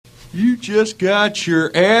You just got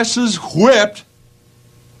your asses whipped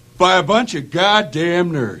by a bunch of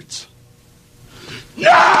goddamn nerds.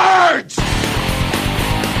 Nerds!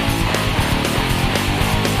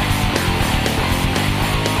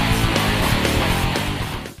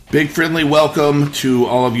 Big friendly welcome to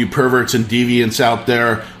all of you perverts and deviants out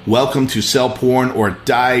there. Welcome to Sell Porn or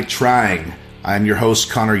Die Trying. I'm your host,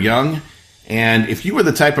 Connor Young. And if you were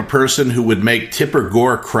the type of person who would make Tipper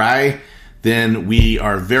Gore cry, then we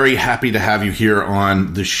are very happy to have you here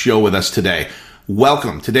on the show with us today.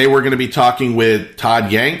 Welcome. Today we're going to be talking with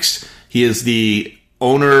Todd Yanks. He is the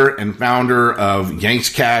owner and founder of Yanks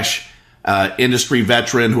Cash, industry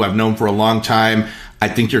veteran who I've known for a long time. I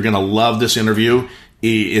think you're going to love this interview.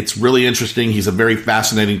 It's really interesting. He's a very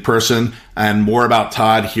fascinating person, and more about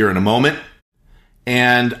Todd here in a moment.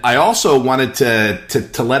 And I also wanted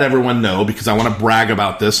to let everyone know, because I want to brag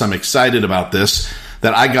about this, I'm excited about this,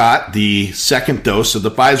 that I got the second dose of the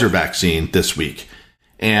Pfizer vaccine this week.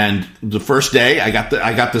 And the first day I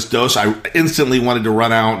got this dose, I instantly wanted to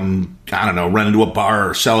run out and, run into a bar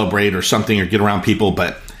or celebrate or something or get around people,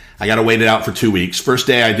 but I got to wait it out for 2 weeks. First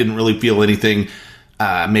day I didn't really feel anything,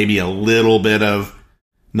 maybe a little bit of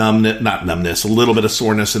a little bit of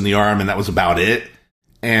soreness in the arm, and that was about it.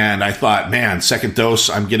 And I thought, man, second dose,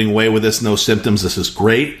 I'm getting away with this, no symptoms, this is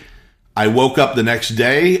great. I woke up the next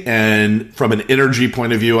day, and from an energy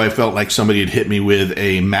point of view, I felt like somebody had hit me with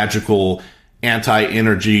a magical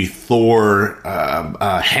anti-energy Thor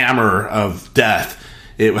hammer of death.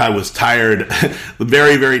 I was tired,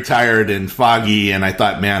 very, very tired and foggy, and I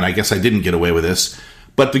thought, man, I guess I didn't get away with this.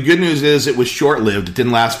 But the good news is it was short-lived. It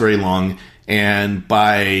didn't last very long. And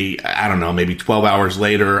by, maybe 12 hours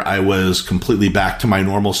later, I was completely back to my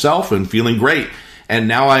normal self and feeling great. And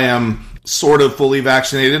now I am sort of fully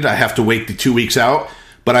vaccinated. I have to wait the 2 weeks out.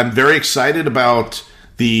 But I'm very excited about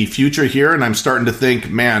the future here. And I'm starting to think,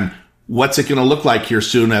 man, what's it going to look like here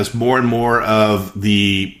soon as more and more of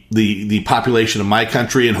the population of my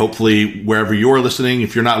country, and hopefully wherever you're listening,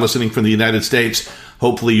 if you're not listening from the United States,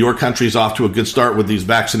 hopefully your country's off to a good start with these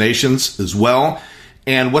vaccinations as well.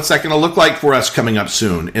 And what's that going to look like for us coming up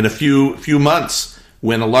soon? In a few months,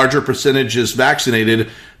 when a larger percentage is vaccinated,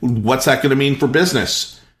 what's that going to mean for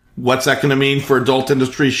business? What's that going to mean for adult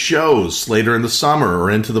industry shows later in the summer or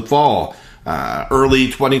into the fall, early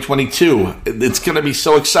 2022? It's going to be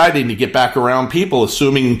so exciting to get back around people,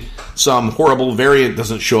 assuming some horrible variant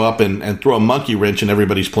doesn't show up and throw a monkey wrench in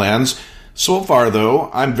everybody's plans. So far, though,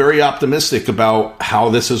 I'm very optimistic about how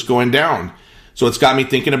this is going down. So it's got me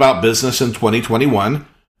thinking about business in 2021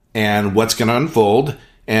 and what's going to unfold.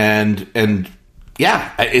 And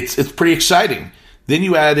yeah, it's pretty exciting. Then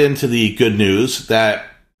you add into the good news that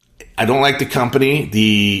I don't like the company,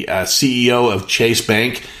 the CEO of Chase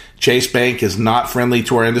Bank. Chase Bank is not friendly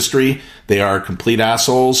to our industry. They are complete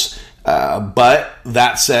assholes. But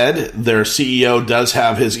that said, their CEO does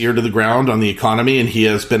have his ear to the ground on the economy, and he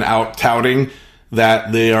has been out touting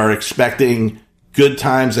that they are expecting good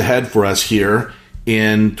times ahead for us here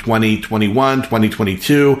in 2021,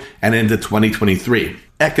 2022, and into 2023.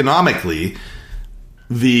 Economically,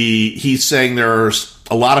 he's saying there's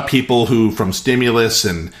a lot of people who, from stimulus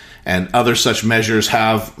and other such measures,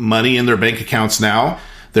 have money in their bank accounts now.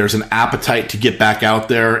 There's an appetite to get back out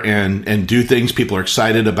there and do things. People are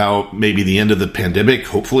excited about maybe the end of the pandemic,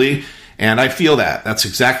 hopefully. And I feel that. That's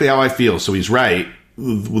exactly how I feel. So he's right.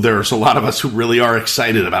 There's a lot of us who really are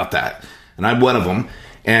excited about that. And I'm one of them.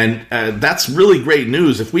 And that's really great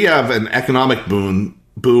news. If we have an economic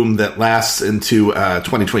boom that lasts into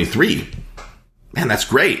 2023, man, that's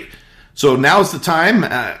great. So now's the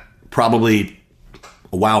time. Probably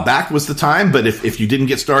a while back was the time, but if you didn't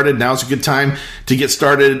get started, now's a good time to get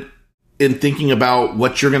started in thinking about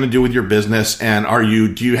what you're going to do with your business. And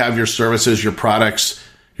do you have your services, your products,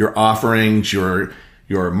 your offerings, your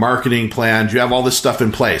marketing plan? Do you have all this stuff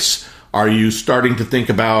in place? Are you starting to think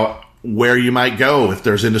about where you might go if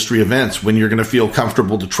there's industry events, when you're going to feel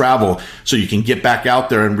comfortable to travel so you can get back out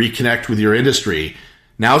there and reconnect with your industry?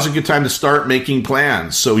 Now's a good time to start making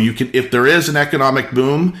plans. So you can, if there is an economic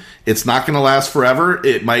boom, it's not going to last forever.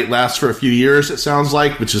 It might last for a few years, it sounds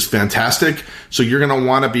like, which is fantastic. So you're going to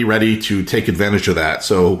want to be ready to take advantage of that.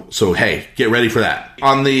 So hey, get ready for that.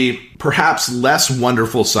 On the perhaps less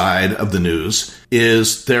wonderful side of the news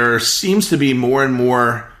is there seems to be more and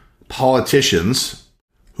more politicians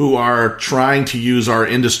who are trying to use our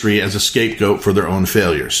industry as a scapegoat for their own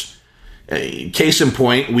failures. Case in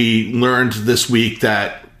point, we learned this week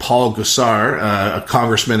that Paul Gosar, a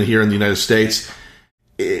congressman here in the United States,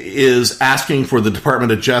 is asking for the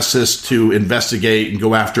Department of Justice to investigate and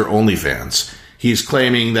go after OnlyFans. He's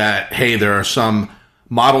claiming that, hey, there are some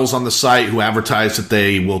models on the site who advertise that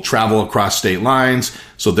they will travel across state lines.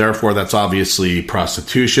 So therefore, that's obviously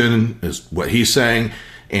prostitution, is what he's saying.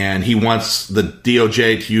 And he wants the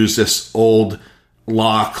DOJ to use this old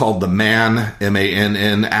law called the MANN,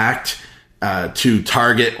 M-A-N-N Act, to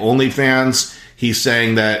target OnlyFans. He's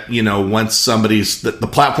saying that, once the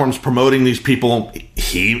platform's promoting these people,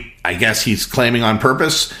 I guess he's claiming on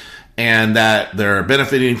purpose, and that they're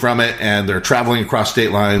benefiting from it and they're traveling across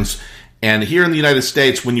state lines. And here in the United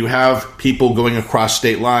States, when you have people going across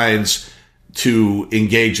state lines to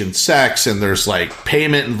engage in sex and there's like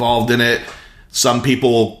payment involved in it, some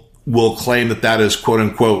people will claim that that is quote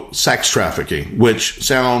unquote sex trafficking, which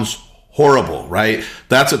sounds horrible, right?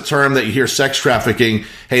 That's a term that you hear, sex trafficking.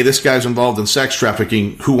 Hey, this guy's involved in sex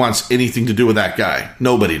trafficking. Who wants anything to do with that guy?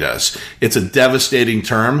 Nobody does. It's a devastating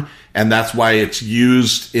term, and that's why it's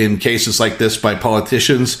used in cases like this by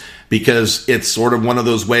politicians, because it's sort of one of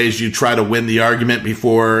those ways you try to win the argument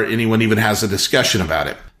before anyone even has a discussion about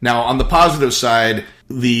it. Now, on the positive side,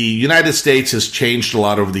 the United States has changed a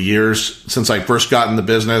lot over the years. Since I first got in the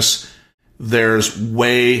business, there's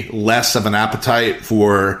way less of an appetite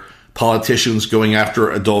for politicians going after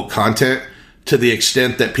adult content, to the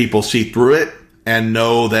extent that people see through it and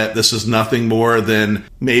know that this is nothing more than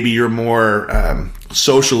maybe your more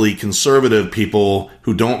socially conservative people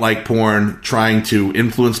who don't like porn trying to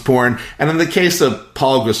influence porn. And in the case of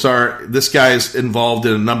Paul Gosar, this guy's involved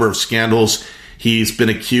in a number of scandals. He's been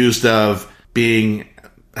accused of being,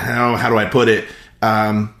 how do I put it,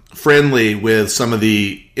 friendly with some of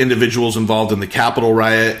the individuals involved in the Capitol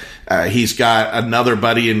riot. He's got another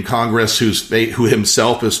buddy in Congress who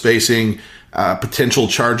himself is facing potential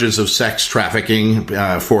charges of sex trafficking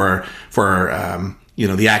for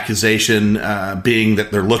the accusation being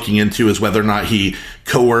that they're looking into is whether or not he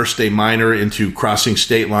coerced a minor into crossing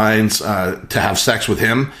state lines to have sex with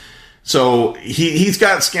him. So he's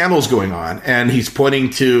got scandals going on, and he's pointing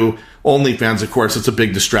to OnlyFans. Of course, it's a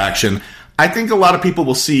big distraction. I think a lot of people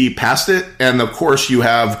will see past it, and of course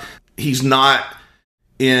he's not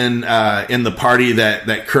in the party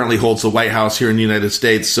that currently holds the White House here in the United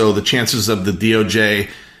States, so the chances of the DOJ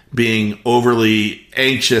being overly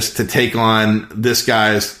anxious to take on this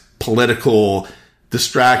guy's political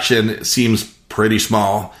distraction seems pretty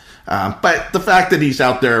small. But the fact that he's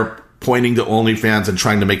out there pointing to OnlyFans and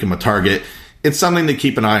trying to make him a target, it's something to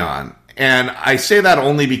keep an eye on. And I say that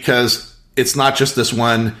only because it's not just this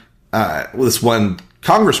one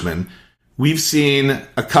congressman. We've seen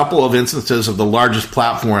a couple of instances of the largest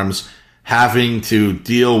platforms having to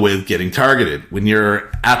deal with getting targeted. When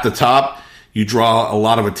you're at the top, you draw a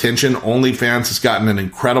lot of attention. OnlyFans has gotten an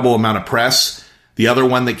incredible amount of press. The other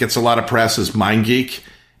one that gets a lot of press is MindGeek.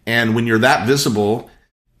 And when you're that visible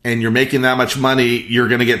and you're making that much money, you're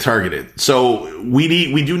going to get targeted. So we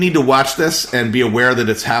do need to watch this and be aware that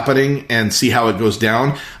it's happening and see how it goes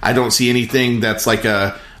down. I don't see anything that's like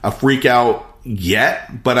a freak out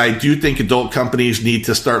yet, but I do think adult companies need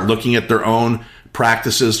to start looking at their own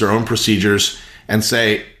practices, their own procedures, and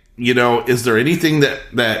say, is there anything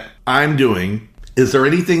that I'm doing? Is there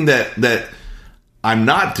anything that I'm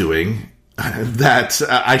not doing that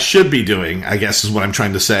I should be doing, I guess is what I'm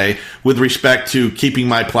trying to say, with respect to keeping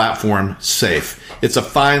my platform safe. It's a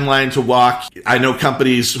fine line to walk. I know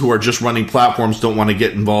companies who are just running platforms don't want to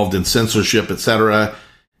get involved in censorship, etc.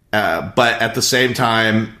 But at the same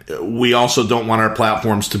time, we also don't want our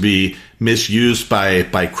platforms to be misused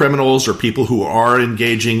by criminals or people who are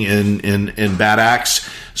engaging in bad acts.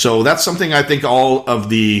 So that's something I think all of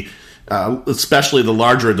the, especially the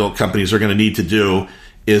larger adult companies, are going to need to do,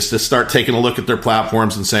 is to start taking a look at their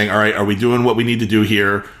platforms and saying, all right, are we doing what we need to do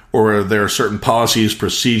here? Or are there certain policies,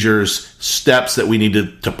 procedures, steps that we need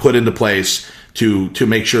to put into place to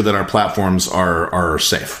make sure that our platforms are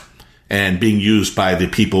safe and being used by the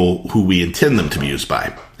people who we intend them to be used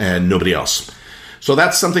by and nobody else? So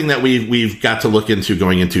that's something that we've got to look into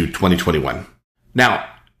going into 2021. Now,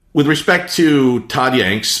 with respect to Todd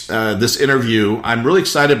Yanks, this interview, I'm really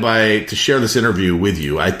excited to share this interview with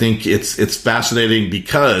you. I think it's fascinating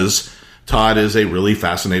because Todd is a really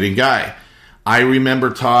fascinating guy. I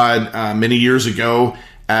remember Todd many years ago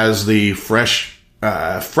as the fresh-faced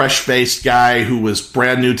guy who was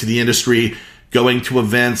brand new to the industry, going to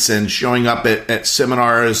events and showing up at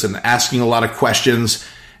seminars and asking a lot of questions,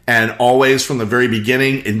 and always from the very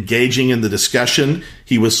beginning engaging in the discussion.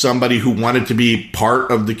 He was somebody who wanted to be part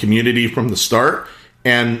of the community from the start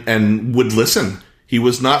and would listen. He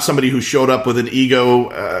was not somebody who showed up with an ego,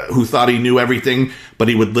 who thought he knew everything, but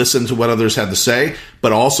he would listen to what others had to say,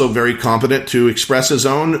 but also very competent to express his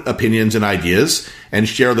own opinions and ideas and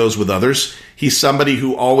share those with others. He's somebody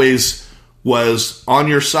who always was on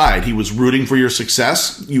your side. He was rooting for your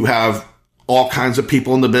success. You have all kinds of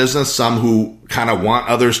people in the business, some who kind of want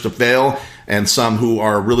others to fail, and some who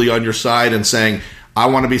are really on your side and saying, I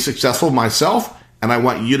want to be successful myself, and I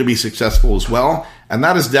want you to be successful as well. And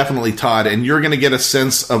that is definitely Todd, and you're going to get a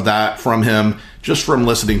sense of that from him just from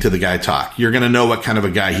listening to the guy talk. You're going to know what kind of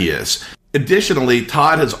a guy he is. Additionally,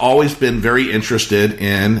 Todd has always been very interested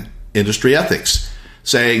in industry ethics,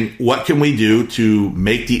 saying, what can we do to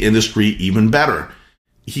make the industry even better?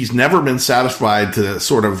 He's never been satisfied to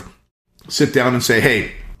sort of sit down and say,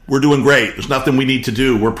 hey, we're doing great. There's nothing we need to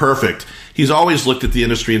do. We're perfect. He's always looked at the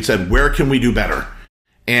industry and said, where can we do better?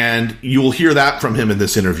 And you will hear that from him in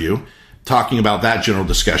this interview, talking about that general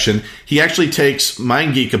discussion. He actually takes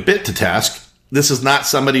MindGeek a bit to task. This is not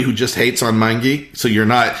somebody who just hates on MindGeek. So you're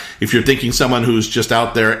not, if you're thinking someone who's just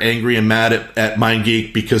out there angry and mad at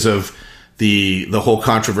MindGeek because of the whole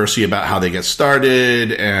controversy about how they get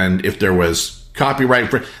started and if there was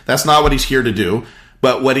copyright, that's not what he's here to do.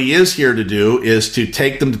 But what he is here to do is to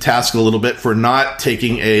take them to task a little bit for not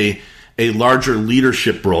taking a larger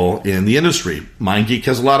leadership role in the industry. MindGeek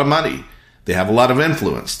has a lot of money. They have a lot of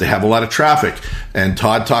influence. They have a lot of traffic. And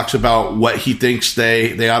Todd talks about what he thinks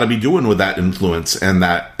they ought to be doing with that influence and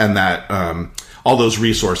that all those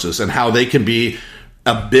resources and how they can be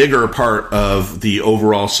a bigger part of the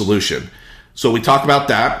overall solution. So we talk about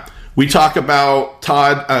that. We talk about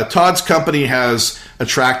Todd's company has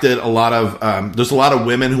attracted a lot of, there's a lot of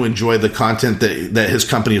women who enjoy the content that his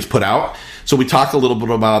company has put out. So we talk a little bit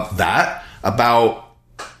about that, about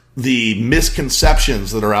the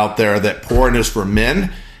misconceptions that are out there that porn is for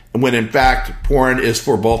men, when in fact porn is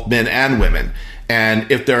for both men and women.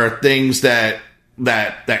 And if there are things that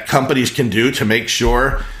companies can do to make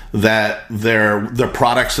sure that the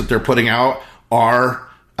products that they're putting out are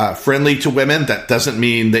friendly to women, that doesn't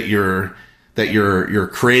mean that you're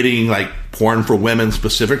creating like porn for women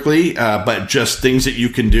specifically, but just things that you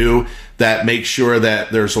can do that make sure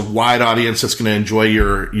that there's a wide audience that's going to enjoy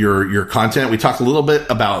your content. We talk a little bit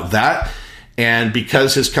about that. And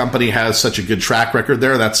because his company has such a good track record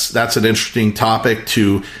there, that's an interesting topic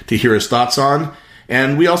to hear his thoughts on.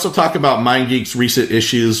 And we also talk about MindGeek's recent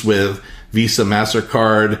issues with Visa,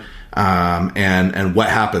 MasterCard, and what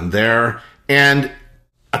happened there. And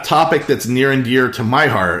a topic that's near and dear to my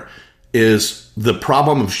heart is the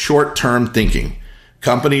problem of short-term thinking.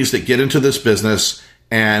 Companies that get into this business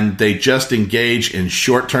and they just engage in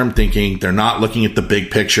short-term thinking. They're not looking at the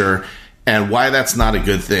big picture and why that's not a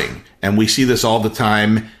good thing. And we see this all the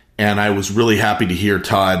time. And I was really happy to hear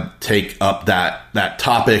Todd take up that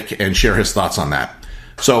topic and share his thoughts on that.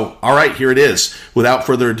 So, all right, here it is. Without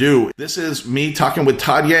further ado, this is me talking with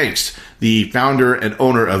Todd Yanks, the founder and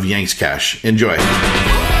owner of Yanks Cash. Enjoy.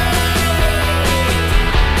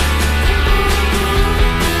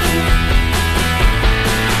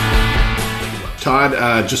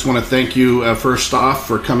 Todd, just want to thank you first off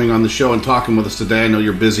for coming on the show and talking with us today. I know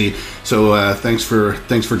you're busy, so thanks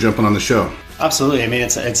for jumping on the show. Absolutely. I mean,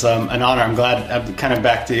 it's an honor. I'm glad I'm kind of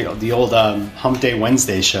back to the old Hump Day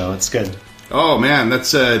Wednesday show. It's good. Oh man,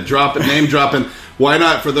 that's name dropping. Why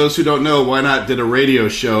Not? For those who don't know, Why Not did a radio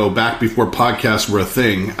show back before podcasts were a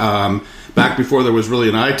thing. Back before there was really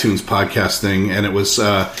an iTunes podcast thing, and it was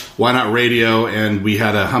Why Not Radio, and we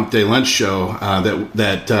had a Hump Day lunch show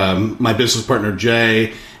that my business partner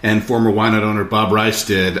Jay and former Why Not owner Bob Rice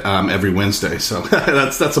did every Wednesday. So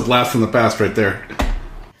that's a blast from the past right there.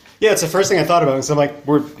 Yeah, it's the first thing I thought about. Because I'm like,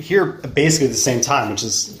 we're here basically at the same time, which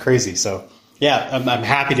is crazy. So yeah, I'm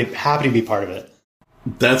happy to be part of it.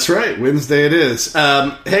 That's right. Wednesday it is.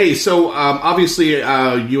 Hey, so obviously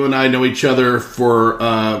you and I know each other for,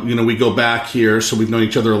 we go back here, so we've known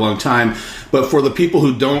each other a long time. But for the people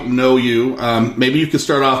who don't know you, maybe you could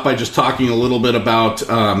start off by just talking a little bit about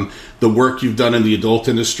the work you've done in the adult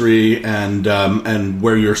industry and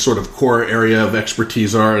where your sort of core area of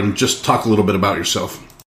expertise are, and just talk a little bit about yourself.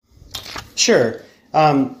 Sure.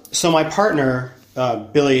 So my partner,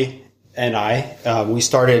 Billy, and I, we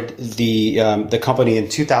started the company in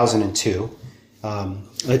 2002.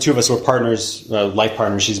 The two of us were partners, life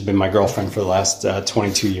partners. She's been my girlfriend for the last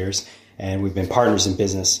 22 years, and we've been partners in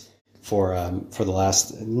business for the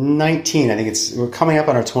last 19. I think we're coming up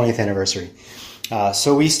on our 20th anniversary.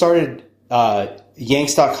 So we started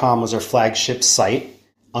Yanks.com was our flagship site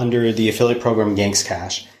under the affiliate program Yanks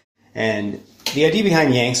Cash, and the idea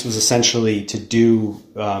behind Yanks was essentially to do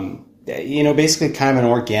basically kind of an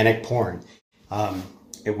organic porn.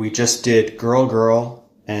 We just did girl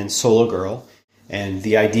and solo girl. And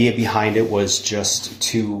the idea behind it was just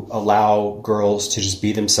to allow girls to just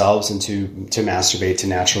be themselves and to masturbate to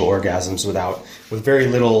natural orgasms with very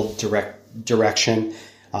little direction.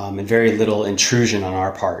 and very little intrusion on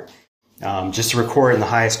our part. Just to record in the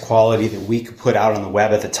highest quality that we could put out on the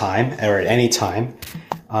web at the time or at any time,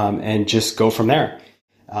 and just go from there.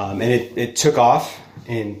 And it took off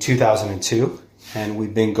in 2002, and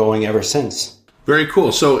we've been going ever since. Very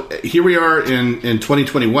cool. So here we are in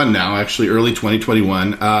 2021 now, actually early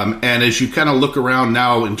 2021. And as you kind of look around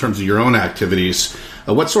now in terms of your own activities,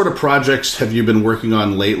 what sort of projects have you been working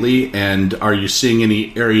on lately? And are you seeing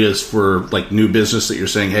any areas for like new business that you're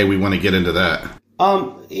saying, hey, we want to get into that?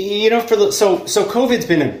 So COVID's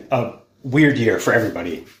been a weird year for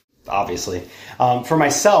everybody, obviously. For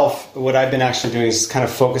myself, what I've been actually doing is kind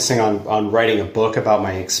of focusing on writing a book about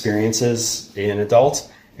my experiences in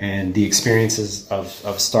adult and the experiences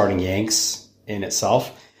of starting Yanks in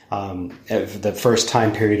itself. The first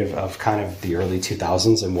time period of kind of the early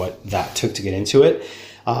 2000s and what that took to get into it.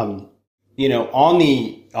 On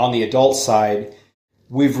the adult side,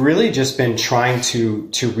 we've really just been trying to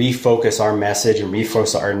refocus our message and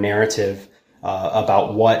refocus our narrative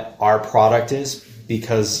about what our product is,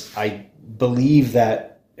 because I believe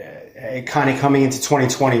that kind of coming into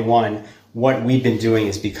 2021, what we've been doing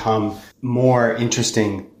has become more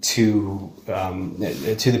interesting to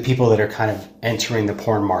the people that are kind of entering the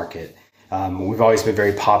porn market. We've always been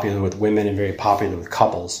very popular with women and very popular with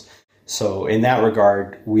couples. So in that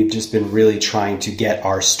regard, we've just been really trying to get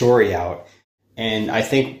our story out. And I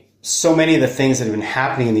think so many of the things that have been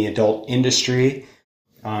happening in the adult industry,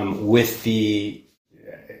 with the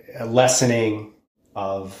lessening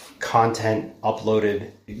of content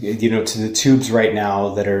uploaded, to the tubes right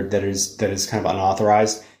now that is kind of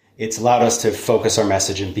unauthorized, it's allowed us to focus our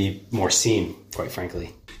message and be more seen, quite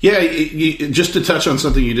frankly. Yeah, just to touch on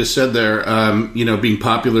something you just said there, being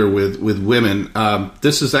popular with women.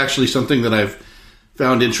 This is actually something that I've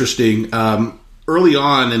found interesting. Early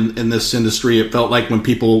on in this industry, it felt like when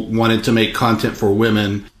people wanted to make content for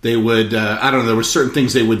women, they would, there were certain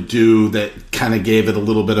things they would do that kind of gave it a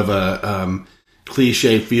little bit of a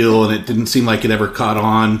cliche feel, and it didn't seem like it ever caught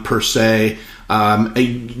on per se.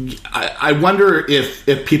 I wonder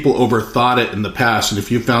if people overthought it in the past, and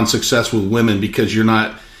if you found success with women because you're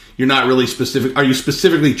not really specific. Are you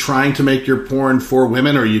specifically trying to make your porn for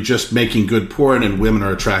women, or are you just making good porn and women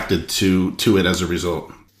are attracted to it as a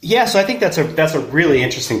result? Yeah, so I think that's a really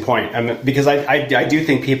interesting point. Because I do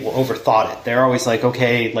think people overthought it. They're always like,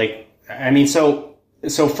 okay,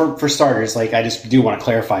 so for starters, like, I just do want to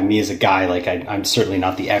clarify, me as a guy, like, I'm certainly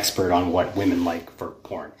not the expert on what women like for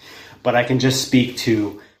porn, but I can just speak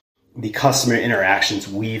to the customer interactions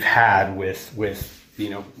we've had with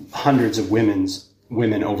hundreds of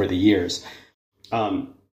women over the years.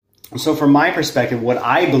 So from my perspective, what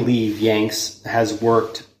I believe Yanks has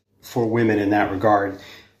worked for women in that regard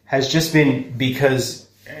has just been because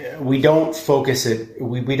we don't focus it.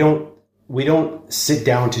 We don't sit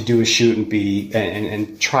down to do a shoot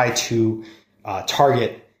and try to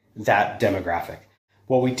target that demographic.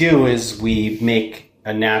 What we do is we make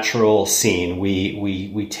a natural scene.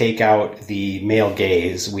 We take out the male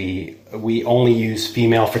gaze. We only use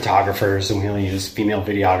female photographers, and we only use female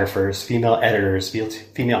videographers, female editors,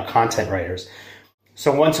 female content writers.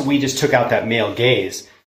 So once we just took out that male gaze,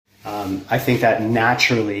 I think that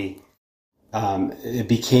naturally it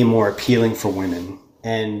became more appealing for women.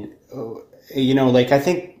 And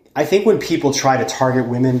I think when people try to target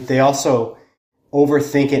women, they also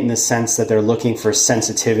overthink it in the sense that they're looking for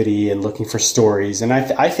sensitivity and looking for stories. And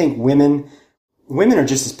I think women are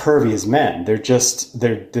just as pervy as men.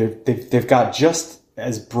 They've got just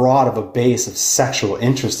as broad of a base of sexual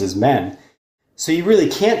interest as men. So you really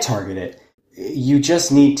can't target it. You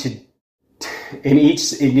just need to, in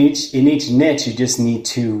each niche, you just need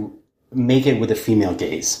to make it with a female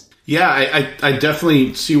gaze. Yeah, I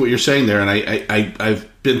definitely see what you're saying there, and I've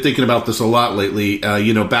been thinking about this a lot lately.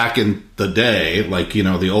 Back in the day,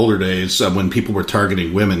 the older days, when people were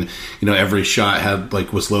targeting women, every shot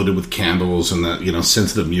was loaded with candles and the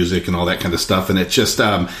sensitive music and all that kind of stuff. And it's just,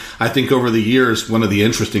 I think over the years, one of the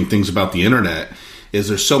interesting things about the internet is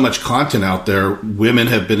there's so much content out there. Women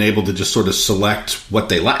have been able to just sort of select what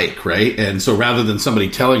they like, right? And so rather than somebody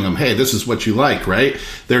telling them, hey, this is what you like, right?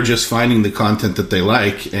 They're just finding the content that they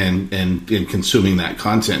like and consuming that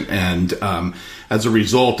content. And as a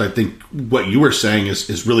result, I think what you were saying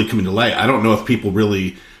is really coming to light. I don't know if people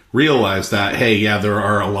really realize that, hey, yeah, there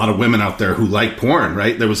are a lot of women out there who like porn,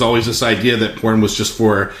 right? There was always this idea that porn was just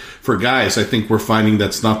for guys. I think we're finding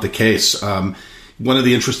that's not the case. One of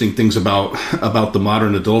the interesting things about the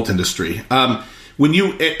modern adult industry, and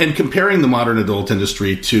comparing the modern adult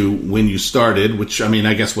industry to when you started, which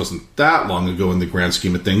I guess wasn't that long ago in the grand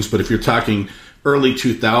scheme of things, but if you're talking early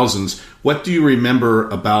 2000s. What do you remember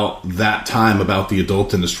about that time, about the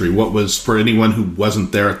adult industry? What was, for anyone who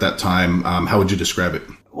wasn't there at that time, how would you describe it?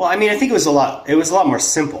 Well, I mean, I think it was a lot more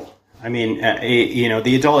simple. I mean,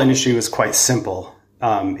 the adult industry was quite simple.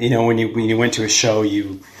 When you went to a show,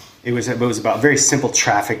 it was about very simple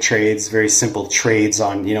traffic trades, very simple trades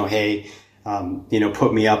on, hey,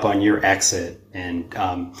 put me up on your exit. And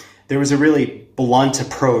there was a really blunt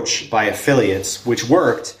approach by affiliates, which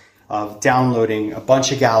worked, of downloading a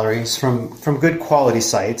bunch of galleries from good quality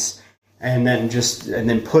sites, and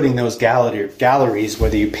then putting those galleries,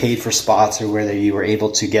 whether you paid for spots or whether you were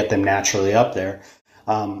able to get them naturally up there,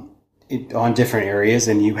 on different areas,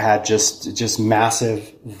 and you had just massive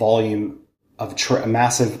volume of a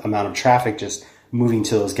massive amount of traffic just moving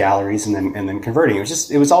to those galleries and then converting.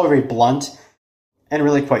 It was all very blunt and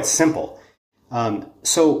really quite simple.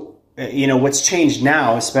 What's changed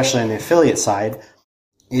now, especially on the affiliate side,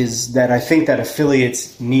 is that I think that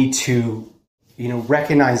affiliates need to,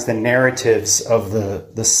 recognize the narratives of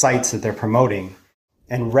the sites that they're promoting,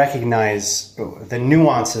 and recognize the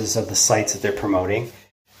nuances of the sites that they're promoting,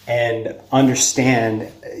 and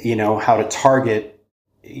understand, how to target,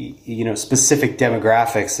 specific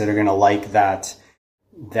demographics that are going to like that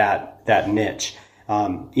niche.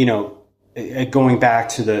 Going back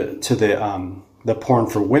to the porn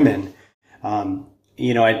for women,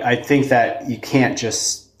 I think that you can't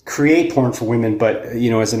just create porn for women, but,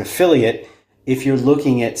 as an affiliate, if you're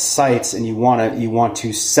looking at sites and you want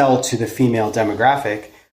to sell to the female demographic,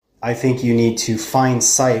 I think you need to find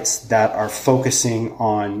sites that are focusing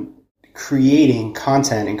on creating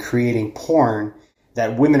content and creating porn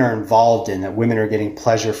that women are involved in, that women are getting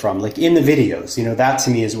pleasure from, like in the videos. That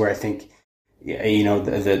to me is where I think,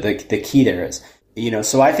 the key there is.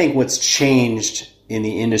 So I think what's changed in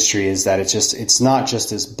the industry is that it's not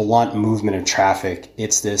just this blunt movement of traffic.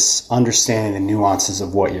 It's this understanding the nuances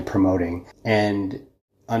of what you're promoting and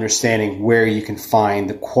understanding where you can find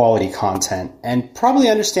the quality content, and probably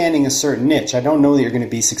understanding a certain niche. I don't know that you're going to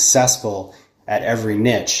be successful at every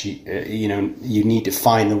niche. You need to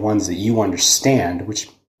find the ones that you understand, which,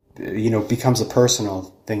 becomes a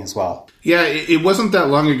personal thing as well. Yeah, it wasn't that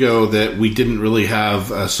long ago that we didn't really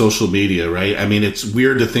have social media, right? I mean, it's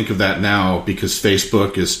weird to think of that now because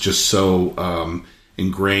Facebook is just so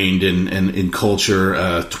ingrained in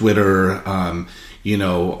culture, Twitter,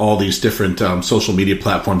 all these different social media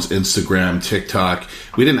platforms, Instagram, TikTok.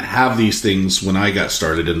 We didn't have these things when I got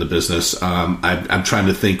started in the business. I'm trying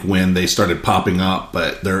to think when they started popping up,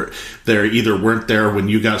 but they're either weren't there when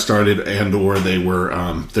you got started, and or they were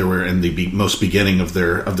in the most beginning of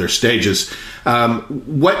their stages.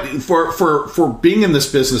 What for being in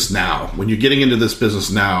this business now, when you're getting into this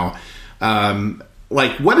business now,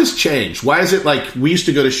 what has changed? Why is it like we used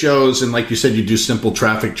to go to shows and, like you said, you do simple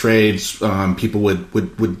traffic trades. People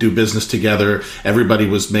would do business together. Everybody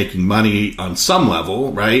was making money on some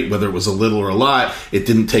level, right? Whether it was a little or a lot, it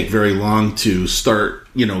didn't take very long to start,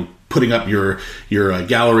 putting up your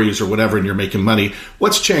galleries or whatever, and you're making money.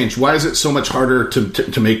 What's changed? Why is it so much harder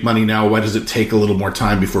to make money now? Why does it take a little more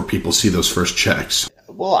time before people see those first checks?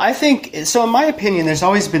 Well, I think, so in my opinion, there's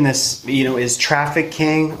always been this, is traffic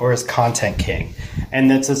king or is content king? And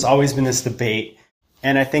it's always been this debate.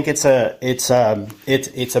 And I think it's a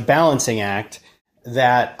balancing act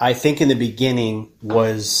that I think in the beginning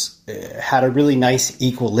had a really nice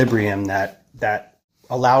equilibrium that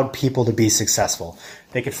allowed people to be successful.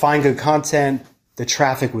 They could find good content, the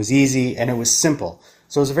traffic was easy, and it was simple.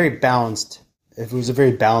 So it was a very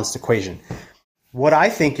balanced equation. What I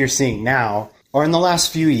think you're seeing now, or in the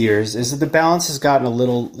last few years, is that the balance has gotten a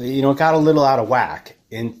little out of whack,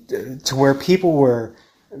 to where people were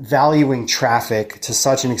valuing traffic to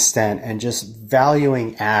such an extent and just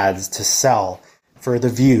valuing ads to sell for the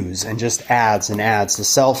views, and just ads and ads to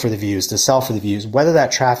sell for the views, whether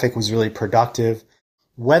that traffic was really productive,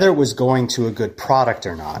 whether it was going to a good product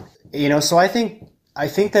or not. So I think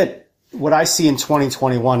that what I see in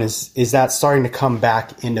 2021 is that starting to come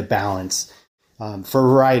back into balance. For a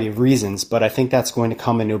variety of reasons, but I think that's going to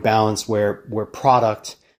come into a balance where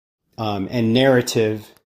product and narrative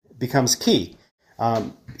becomes key.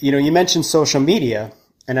 You mentioned social media,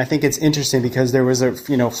 and I think it's interesting because there was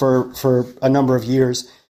for a number of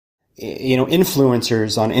years,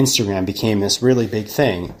 influencers on Instagram became this really big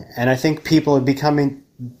thing, and I think people have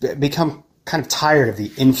become kind of tired of the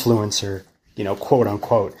influencer, quote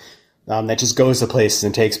unquote, that just goes to places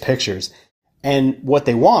and takes pictures. And what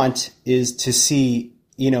they want is to see,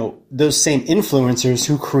 those same influencers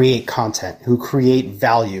who create content, who create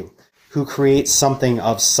value, who create something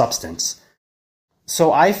of substance.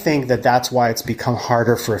 So I think that that's why it's become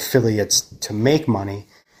harder for affiliates to make money,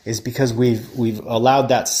 is because we've allowed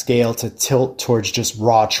that scale to tilt towards just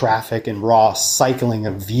raw traffic and raw cycling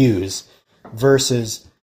of views versus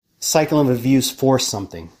cycling of views for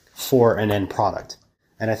something, for an end product.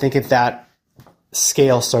 And I think if that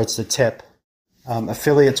scale starts to tip,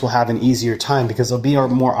 affiliates will have an easier time because there'll be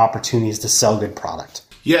more opportunities to sell good product.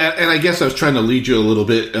 Yeah, and I guess I was trying to lead you a little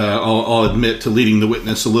bit. I'll admit to leading the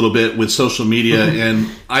witness a little bit with social media,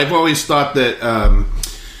 and I've always thought that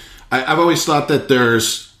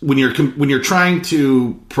there's when you're trying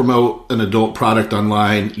to promote an adult product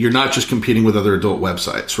online, you're not just competing with other adult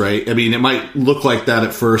websites, right? I mean, it might look like that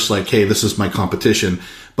at first, like, hey, this is my competition,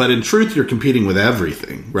 but in truth, you're competing with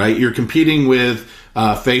everything, right? You're competing with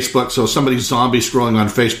Facebook. So if somebody's zombie scrolling on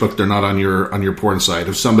Facebook, they're not on your porn site.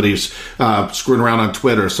 If somebody's screwing around on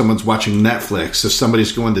Twitter, if someone's watching Netflix, if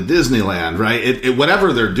somebody's going to Disneyland, right?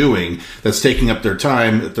 Whatever they're doing that's taking up their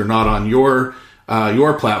time, if they're not on your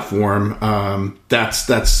platform, that's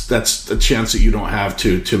a chance that you don't have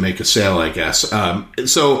to make a sale, I guess.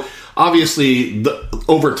 So obviously,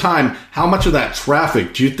 over time, how much of that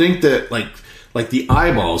traffic do you think that like the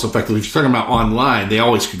eyeballs, effectively, if you're talking about online, they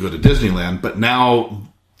always could go to Disneyland, but now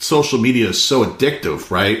social media is so addictive,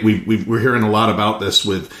 right? We're hearing a lot about this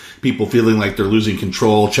with people feeling like they're losing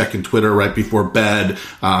control, checking Twitter right before bed.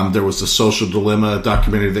 There was the Social Dilemma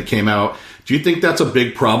documentary that came out. Do you think that's a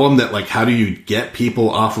big problem, that like, how do you get people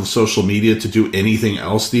off of social media to do anything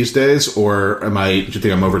else these days? Or do you think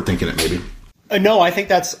I'm overthinking it maybe? No, I think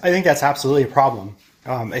that's absolutely a problem.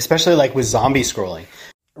 Especially like with zombie scrolling.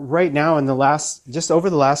 Right now, just over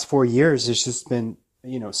the last 4 years, there's just been,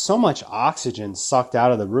 so much oxygen sucked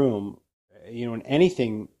out of the room, and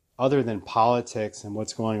anything other than politics and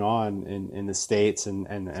what's going on in the States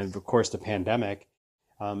and of course the pandemic,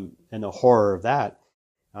 and the horror of that.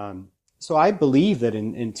 So I believe that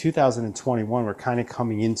in 2021, we're kind of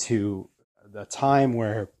coming into the time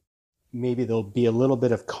where maybe there'll be a little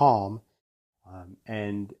bit of calm,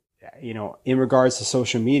 and in regards to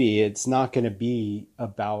social media, it's not going to be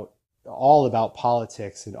all about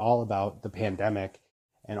politics and all about the pandemic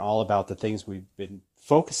and all about the things we've been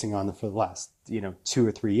focusing on for the last, 2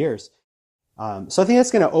 or 3 years. So I think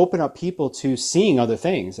that's going to open up people to seeing other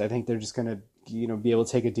things. I think they're just going to, be able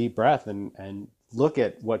to take a deep breath and look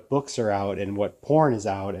at what books are out and what porn is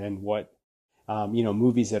out and what,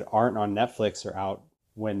 movies that aren't on Netflix are out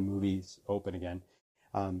when movies open again.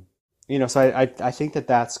 So I think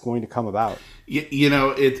that's going to come about.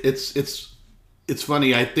 It's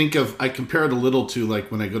funny. I compare it a little to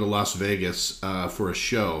like when I go to Las Vegas for a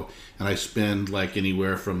show, and I spend like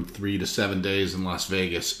anywhere from 3 to 7 days in Las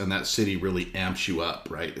Vegas, and that city really amps you up,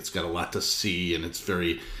 right? It's got a lot to see, and it's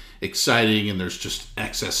very exciting, and there's just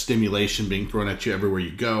excess stimulation being thrown at you everywhere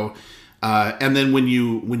you go. And then when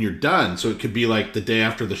you're done, so it could be like the day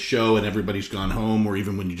after the show and everybody's gone home, or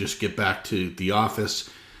even when you just get back to the office,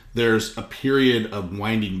 there's a period of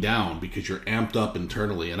winding down because you're amped up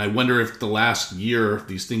internally. And I wonder if the last year,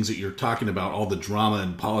 these things that you're talking about, all the drama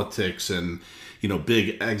and politics and,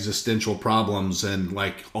 big existential problems, and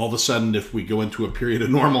like all of a sudden, if we go into a period of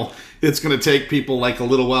normal, it's going to take people like a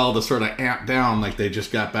little while to sort of amp down, like they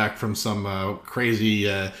just got back from some crazy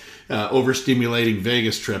overstimulating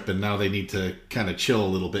Vegas trip, and now they need to kind of chill a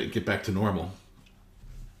little bit and get back to normal.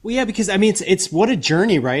 Well, yeah, because I mean, it's what a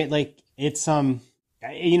journey, right? Like it's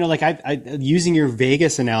like I using your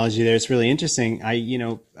Vegas analogy there, it's really interesting. I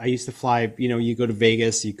used to fly, you go to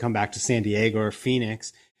Vegas, you come back to San Diego or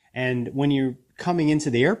Phoenix, and when you're coming into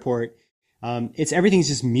the airport, everything's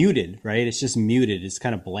just muted, right? It's just muted. It's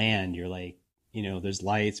kind of bland. You're like, there's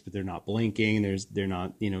lights, but they're not blinking. They're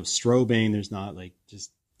not, strobing. There's not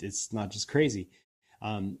it's not just crazy.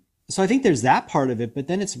 So I think there's that part of it, but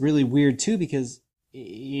then it's really weird too, because,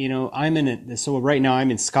 so right now I'm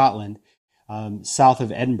in Scotland, south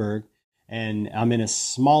of Edinburgh, and I'm in a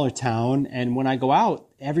smaller town. And when I go out,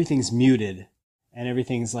 everything's muted and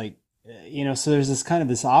everything's like, so there's this kind of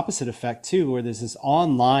this opposite effect too, where there's this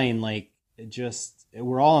online,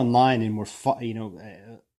 we're all online and we're,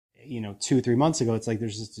 2 or 3 months ago, it's like,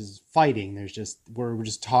 there's just this fighting. We're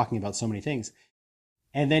just talking about so many things.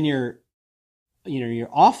 And then your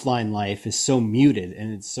offline life is so muted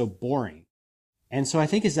and it's so boring. And so I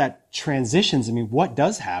think as that transitions, what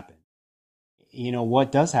does happen?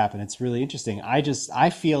 It's really interesting. I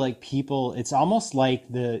feel like people, it's almost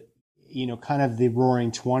like the, kind of the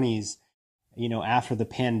roaring 20s, after the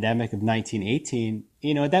pandemic of 1918,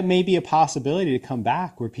 that may be a possibility to come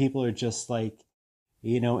back, where people are just like,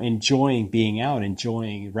 enjoying being out,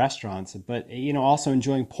 enjoying restaurants, but, also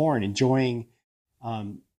enjoying porn, enjoying,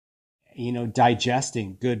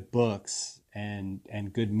 digesting good books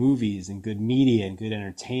and good movies and good media and good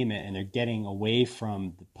entertainment, and they're getting away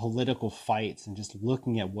from the political fights and just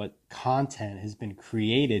looking at what content has been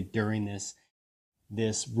created during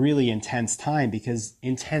this really intense time, because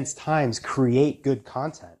intense times create good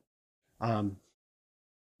content.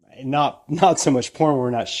 Not so much porn where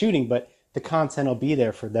we're not shooting, but the content will be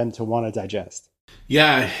there for them to want to digest.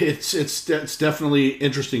 Yeah, it's definitely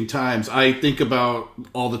interesting times. I think about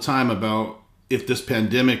all the time about if this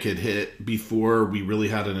pandemic had hit before we really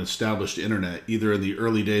had an established internet, either in the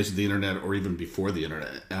early days of the internet or even before the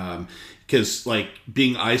internet. Because like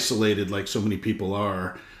being isolated like so many people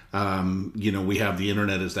are, we have the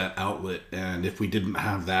internet as that outlet. And if we didn't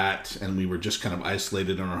have that and we were just kind of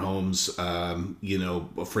isolated in our homes,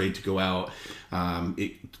 afraid to go out,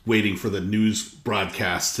 waiting for the news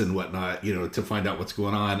broadcasts and whatnot, to find out what's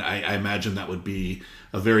going on, I imagine that would be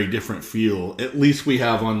a very different feel. At least we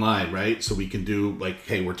have online, right? So we can do like,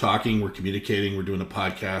 hey, we're talking, we're communicating, we're doing a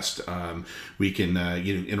podcast. We can,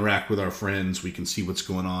 interact with our friends. We can see what's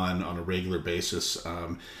going on a regular basis.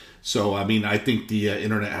 So, I mean, I think the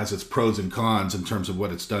internet has its pros and cons in terms of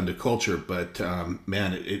what it's done to culture, but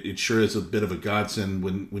man, it sure is a bit of a godsend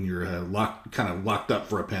when you're locked up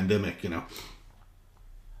for a pandemic,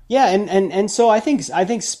 Yeah, and so I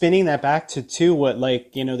think spinning that back to what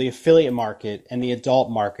the affiliate market and the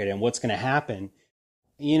adult market and what's going to happen,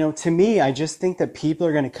 to me, I just think that people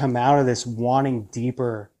are going to come out of this wanting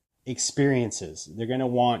deeper experiences. They're going to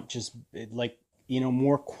want just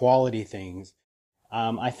more quality things.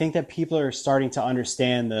 I think that people are starting to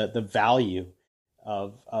understand the value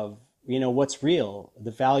of what's real,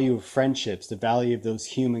 the value of friendships, the value of those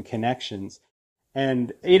human connections.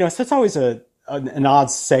 And, so it's always an odd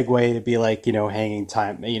segue to be like, hanging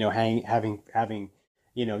time, having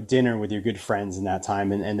dinner with your good friends in that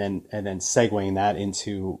time and then segueing that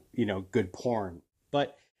into, good porn.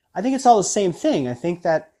 But I think it's all the same thing. I think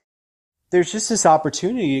that there's just this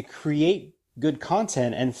opportunity to create good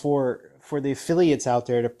content, and for the affiliates out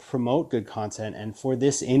there to promote good content, and for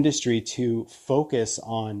this industry to focus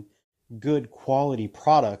on good quality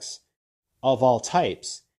products of all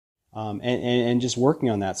types, and just working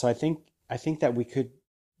on that. So I think that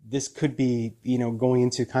this could be, going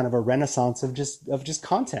into kind of a renaissance of just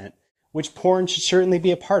content, which porn should certainly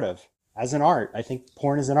be a part of. As an art, I think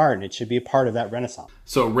porn is an art, and it should be a part of that renaissance.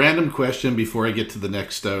 So, random question before I get to the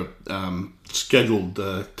next scheduled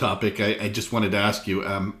topic. I just wanted to ask you.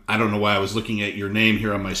 I don't know why I was looking at your name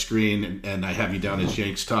here on my screen, and I have you down as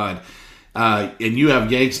Yanks Todd, and you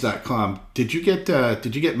have Yanks.com. Did you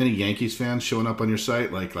get many Yankees fans showing up on your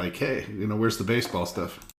site? Like, hey, where's the baseball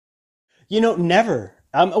stuff? Never.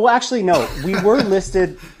 Well, actually, no. We were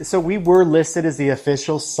listed. So we were listed as the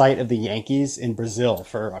official site of the Yankees in Brazil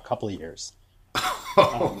for a couple of years.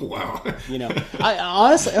 Oh, wow.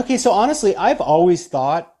 Honestly, I've always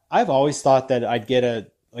thought that I'd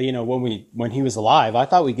get when he was alive, I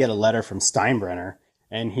thought we'd get a letter from Steinbrenner,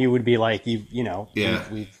 and he would be like, yeah,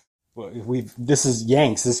 we've this is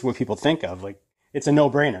Yanks. This is what people think of. Like, it's a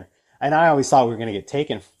no-brainer. And I always thought we were going to get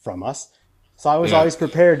taken from us. So I was always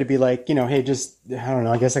prepared to be like, hey, just, I don't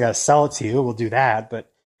know, I guess I got to sell it to you. We'll do that.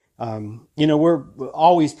 But, we're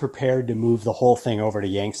always prepared to move the whole thing over to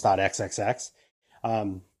yanks.xxx.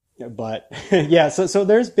 But yeah, so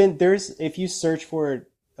there's, if you search for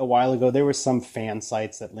it a while ago, there were some fan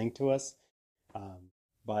sites that linked to us.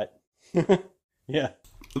 But yeah,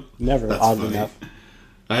 never, That's oddly funny enough.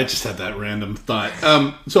 I just had that random thought.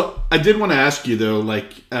 So I did want to ask you though,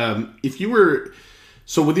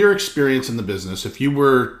 so with your experience in the business, if you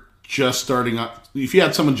were just starting up, if you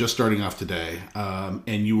had someone just starting off today,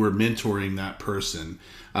 and you were mentoring that person,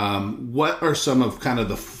 what are some of kind of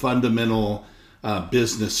the fundamental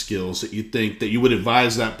business skills that you think that you would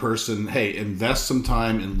advise that person, hey, invest some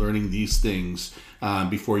time in learning these things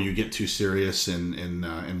before you get too serious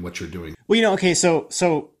in what you're doing? Well, okay, so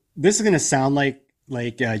this is going to sound like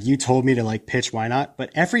you told me to pitch Why Not, but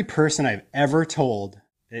every person I've ever told,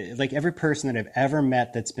 every person that I've ever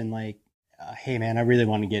met that's been like, hey man, I really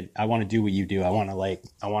want to do what you do. I want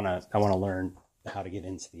to learn how to get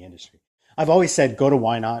into the industry. I've always said, go to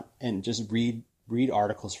Why Not and just read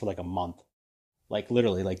articles for a month.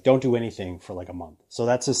 Literally, don't do anything for a month. So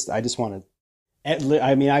that's I just want to,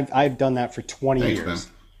 I've done that for 20 years.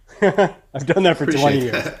 I've done that for Appreciate 20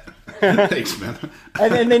 years. Thanks, man.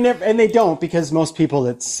 and they don't, because most people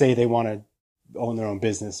that say they want to own their own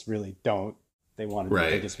business really don't. They want to,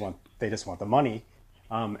 they just want the money,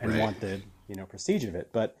 and want the, prestige of it.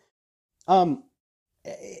 But, for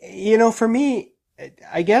me,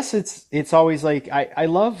 I guess it's always I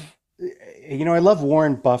love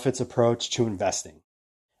Warren Buffett's approach to investing,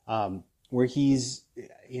 where he's,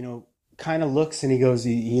 kind of looks and he goes,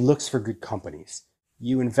 he looks for good companies.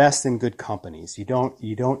 You invest in good companies. You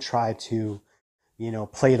don't try to,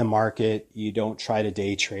 play the market. You don't try to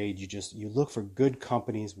day trade. You look for good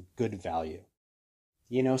companies with good value.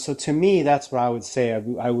 So to me, that's what I would say.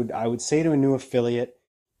 I would say to a new affiliate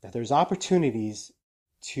that there's opportunities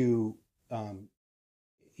to,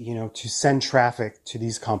 to send traffic to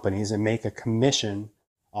these companies and make a commission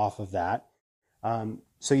off of that.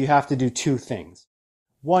 So you have to do two things.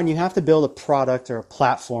 One, you have to build a product or a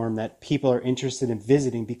platform that people are interested in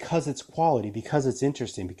visiting because it's quality, because it's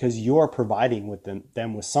interesting, because you're providing with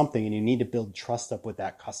them with something, and you need to build trust up with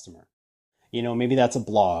that customer. Maybe that's a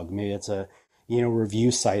blog, maybe it's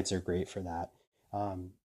review sites are great for that.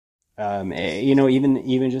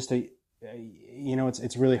 Even just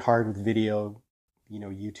it's really hard with video,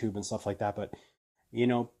 YouTube and stuff like that, but,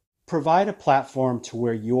 provide a platform to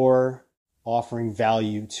where you're offering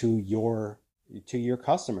value to your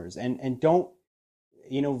customers, and don't,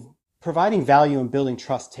 providing value and building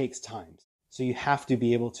trust takes time. So you have to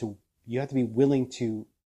be willing to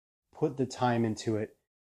put the time into it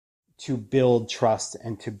to build trust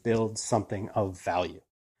and to build something of value.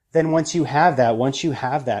 Then once you have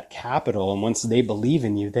that capital, and once they believe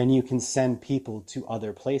in you, then you can send people to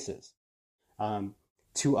other places,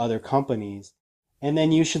 to other companies. And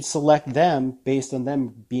then you should select them based on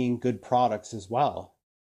them being good products as well,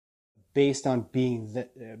 based on that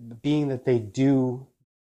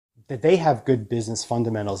they have good business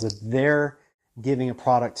fundamentals, that they're giving a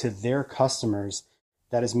product to their customers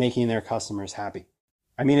that is making their customers happy.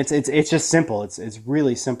 I mean, it's just simple. It's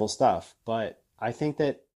really simple stuff. But I think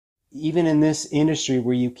that even in this industry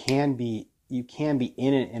where you can be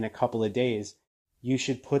in it in a couple of days, you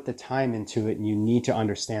should put the time into it, and you need to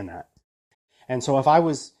understand that. And so if I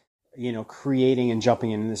was, creating and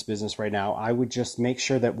jumping into this business right now, I would just make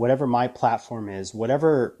sure that whatever my platform is,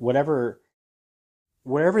 whatever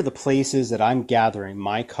the place is that I'm gathering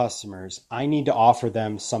my customers, I need to offer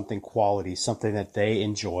them something quality, something that they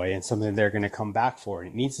enjoy, and something they're going to come back for.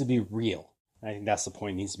 And it needs to be real. I think that's the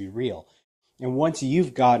point. It needs to be real. And once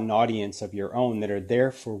you've got an audience of your own that are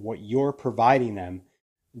there for what you're providing them,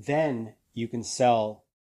 then you can sell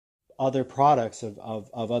other products of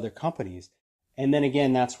other companies. And then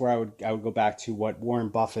again, that's where I would go back to what Warren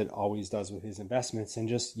Buffett always does with his investments, and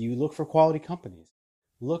just you look for quality companies.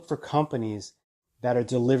 Look for companies that are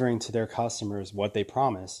delivering to their customers what they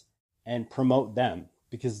promise, and promote them,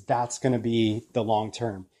 because that's going to be the long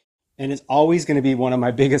term. And it's always going to be one of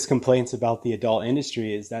my biggest complaints about the adult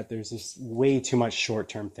industry, is that there's just way too much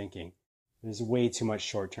short-term thinking. There's way too much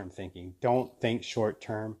short-term thinking. Don't think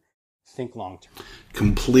short-term. Think long-term.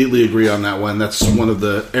 Completely agree on that one. That's one of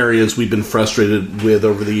the areas we've been frustrated with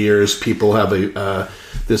over the years. People have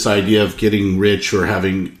this idea of getting rich or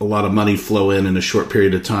having a lot of money flow in a short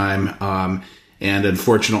period of time. And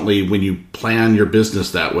unfortunately, when you plan your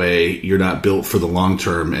business that way, you're not built for the long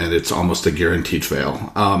term, and it's almost a guaranteed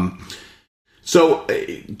fail. So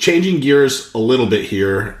changing gears a little bit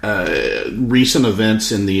here, recent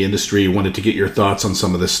events in the industry, wanted to get your thoughts on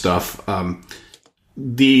some of this stuff.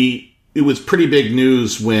 It was pretty big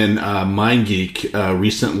news when MindGeek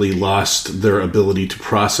recently lost their ability to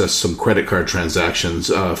process some credit card transactions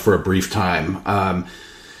for a brief time.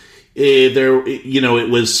 It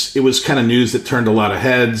was kind of news that turned a lot of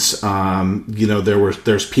heads.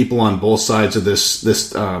 There's people on both sides of this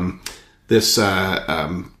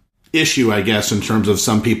issue, I guess, in terms of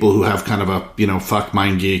some people who have kind of a, fuck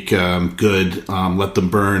MindGeek, good, let them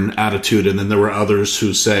burn attitude. And then there were others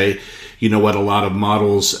who say, a lot of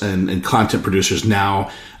models and content producers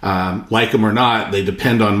now, like them or not, they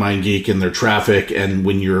depend on MindGeek and their traffic. And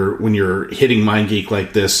when you're hitting MindGeek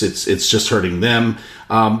like this, it's just hurting them.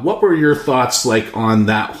 What were your thoughts on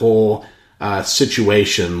that whole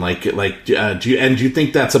situation? Do you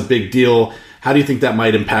think that's a big deal? How do you think that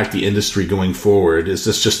might impact the industry going forward? Is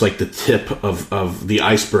this just the tip of the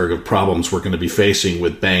iceberg of problems we're going to be facing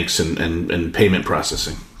with banks and payment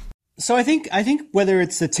processing? So I think whether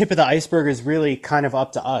it's the tip of the iceberg is really kind of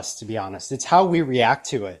up to us, to be honest. It's how we react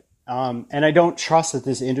to it. And I don't trust that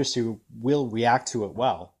this industry will react to it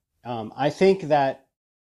well. I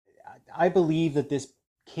believe that this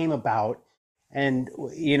came about, and,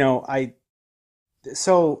 it's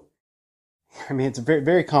a very,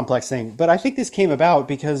 very complex thing, but I think this came about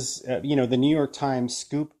because, the New York Times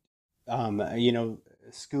scooped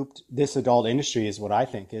this adult industry, is what I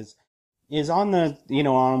think is on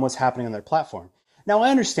on what's happening on their platform. Now,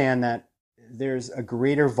 I understand that there's a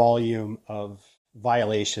greater volume of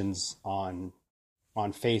violations on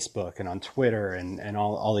Facebook and on Twitter and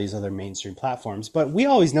all these other mainstream platforms, but we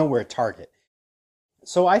always know we're a target.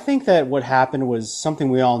 So I think that what happened was something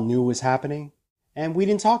we all knew was happening, and we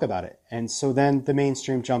didn't talk about it. And so then the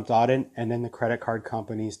mainstream jumped on it, and then the credit card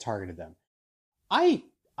companies targeted them. I,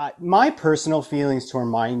 my personal feelings toward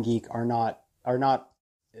MindGeek are not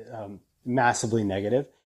massively negative.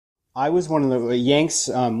 I was one of the Yanks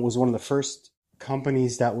was one of the first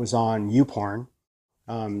companies that was on YouPorn.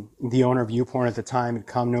 The owner of YouPorn at the time had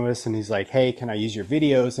come to us and he's like, "Hey, can I use your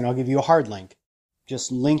videos? And I'll give you a hard link.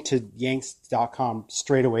 Just link to yanks.com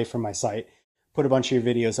straight away from my site. Put a bunch of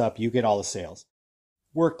your videos up. You get all the sales."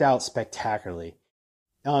 Worked out spectacularly.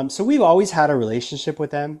 So we've always had a relationship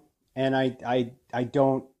with them, and I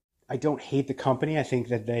don't hate the company. I think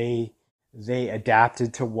that they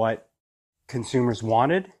adapted to what consumers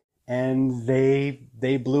wanted, and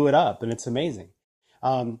they blew it up, and it's amazing.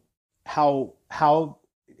 How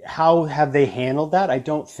have they handled that? I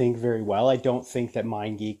don't think very well. I don't think that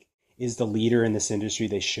MindGeek is the leader in this industry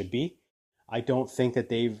they should be. I don't think that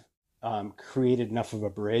they've created enough of a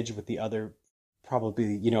bridge with the other,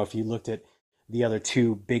 probably, if you looked at the other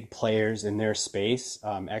two big players in their space,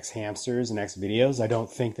 X Hamsters and X Videos, I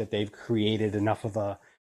don't think that they've created enough of a,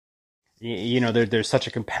 there's such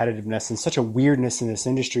a competitiveness and such a weirdness in this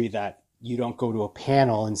industry that you don't go to a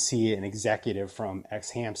panel and see an executive from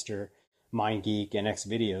X Hamster, MindGeek, and X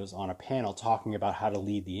Videos on a panel talking about how to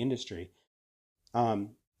lead the industry. So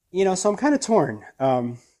I'm kind of torn.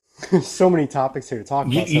 So many topics here to talk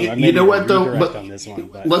about. You know what, though?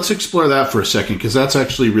 But let's explore that for a second, because that's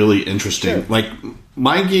actually really interesting. Sure. Like,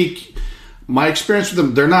 MindGeek, my experience with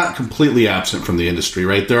them, they're not completely absent from the industry,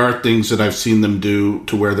 right? There are things that I've seen them do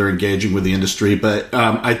to where they're engaging with the industry, but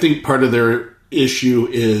I think part of their issue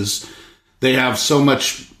is they have so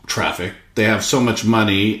much traffic, they have so much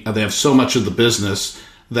money, they have so much of the business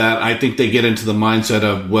that I think they get into the mindset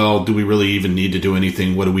of, well, do we really even need to do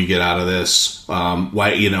anything? What do we get out of this?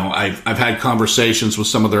 I've had conversations with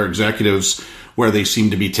some of their executives where they seem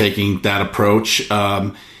to be taking that approach.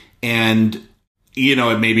 And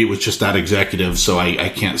maybe it was just that executive, so I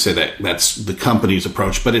can't say that that's the company's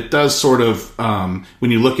approach, but it does sort of,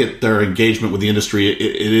 when you look at their engagement with the industry,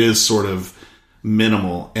 it is sort of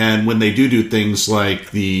minimal. And when they do things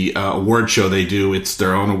like the award show they do, it's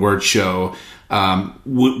their own award show.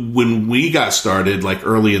 When we got started, like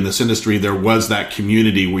early in this industry, there was that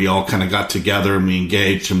community. We all kind of got together and we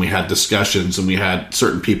engaged and we had discussions and we had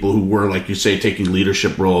certain people who were, like you say, taking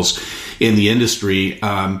leadership roles in the industry.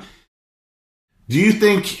 Do you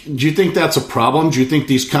think that's a problem? Do you think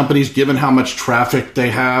these companies, given how much traffic they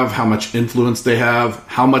have, how much influence they have,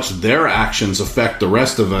 how much their actions affect the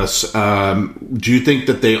rest of us, do you think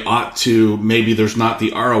that they ought to, maybe there's not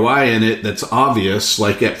the ROI in it that's obvious,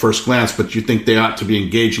 like at first glance, but you think they ought to be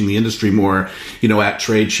engaging the industry more, at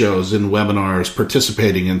trade shows, in webinars,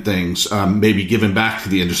 participating in things, maybe giving back to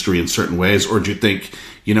the industry in certain ways? Or do you think,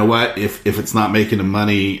 you know what, if it's not making them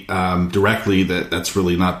money directly, that's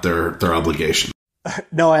really not their obligation?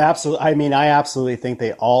 No, I absolutely think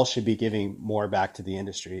they all should be giving more back to the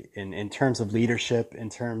industry in terms of leadership,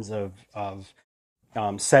 in terms of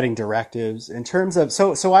setting directives, in terms of,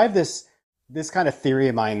 so I have this kind of theory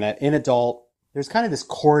of mine that in adult, there's kind of this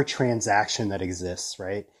core transaction that exists,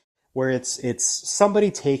 right? Where it's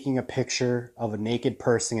somebody taking a picture of a naked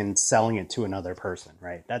person and selling it to another person,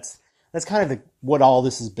 right? That's kind of what all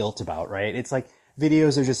this is built about, right? It's like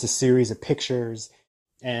videos are just a series of pictures.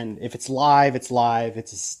 And if it's live, it's live. If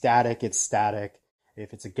it's static, it's static.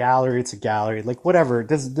 If it's a gallery, it's a gallery. Like whatever, it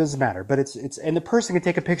doesn't matter. But it's and the person can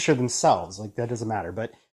take a picture of themselves. Like that doesn't matter.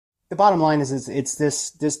 But the bottom line is it's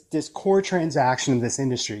this core transaction of this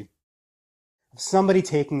industry of somebody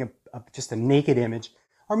taking just a naked image,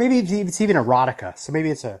 or maybe it's even erotica. So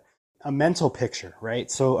maybe it's a mental picture,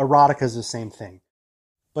 right? So erotica is the same thing,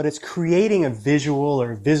 but it's creating a visual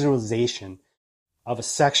or visualization of a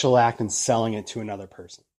sexual act and selling it to another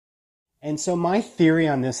person. And so my theory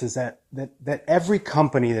on this is that every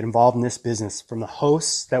company that involved in this business, from the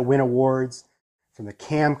hosts that win awards, from the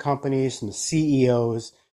cam companies, from the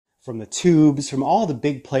CEOs, from the tubes, from all the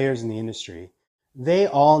big players in the industry, they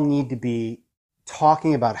all need to be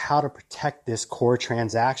talking about how to protect this core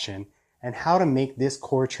transaction and how to make this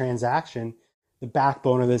core transaction the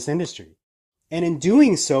backbone of this industry. And in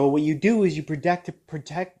doing so, what you do is you protect the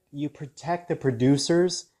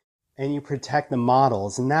producers and you protect the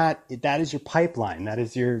models, and that is your pipeline.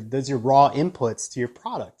 Those are your raw inputs to your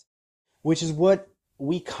product, which is what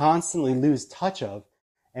we constantly lose touch of,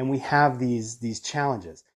 and we have these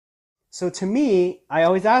challenges. So to me, I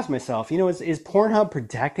always ask myself, is Pornhub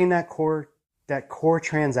protecting that core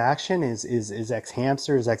transaction? Is X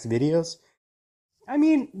Hamsters, X Videos? I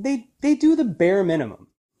mean, they do the bare minimum.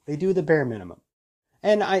 They do the bare minimum.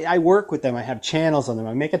 And I work with them. I have channels on them.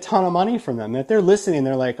 I make a ton of money from them. And if they're listening,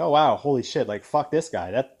 they're like, oh, wow, holy shit. Like, fuck this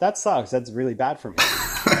guy. That sucks. That's really bad for me.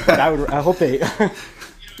 But I hope they,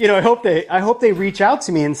 I hope they reach out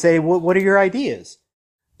to me and say, what are your ideas?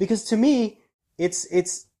 Because to me,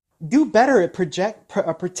 it's do better at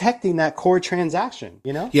protecting that core transaction,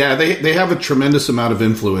 Yeah, they have a tremendous amount of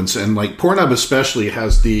influence, and like Pornhub especially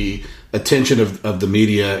has the attention of the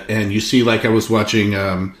media. And you see, like I was watching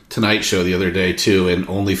Tonight Show the other day too, and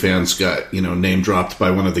OnlyFans got name dropped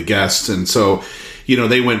by one of the guests, and so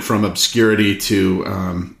they went from obscurity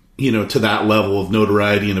to to that level of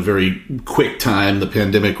notoriety in a very quick time. The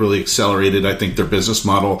pandemic really accelerated, I think, their business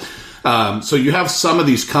model. So you have some of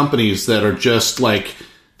these companies that are just like,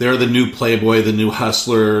 they're the new Playboy, the new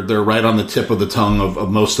hustler. They're right on the tip of the tongue of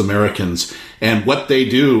most Americans. And what they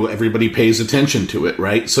do, everybody pays attention to it,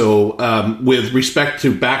 right? So with respect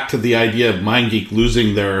to back to the idea of MindGeek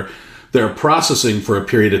losing their processing for a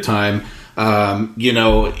period of time, you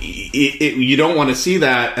don't want to see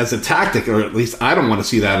that as a tactic, or at least I don't want to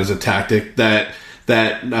see that as a tactic that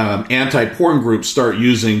anti-porn groups start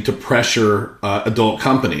using to pressure adult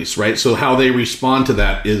companies, right? So how they respond to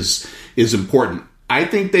that is important. I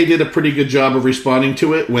think they did a pretty good job of responding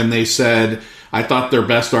to it when they said, I thought their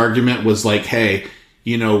best argument was like, hey,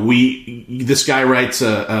 this guy writes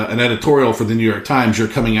an editorial for the New York Times. You're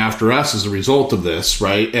coming after us as a result of this,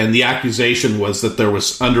 right? And the accusation was that there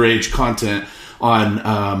was underage content on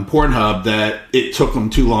Pornhub that it took them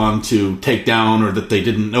too long to take down, or that they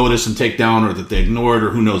didn't notice and take down, or that they ignored,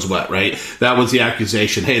 or who knows what, right? That was the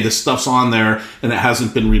accusation. Hey, this stuff's on there and it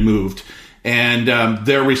hasn't been removed. And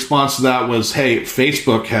their response to that was, hey,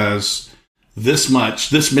 Facebook has this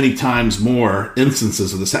many times more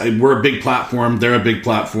instances of this. We're a big platform. They're a big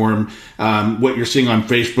platform. What you're seeing on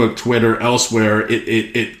Facebook, Twitter, elsewhere,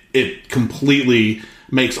 it completely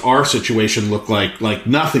makes our situation look like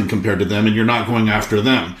nothing compared to them, and you're not going after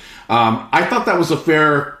them. I thought that was a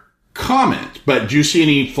fair comment, but do you see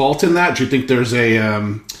any fault in that? Do you think there's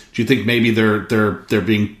do you think maybe they're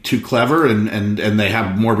being too clever and they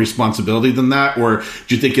have more responsibility than that? Or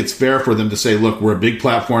do you think it's fair for them to say, look, we're a big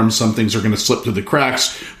platform. Some things are going to slip through the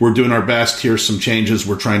cracks. We're doing our best. Here's some changes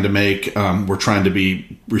we're trying to make. We're trying to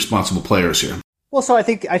be responsible players here. Well, so I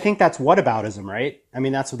think that's whataboutism, right? I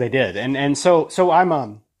mean, that's what they did. And so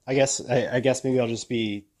I'm, I guess maybe I'll just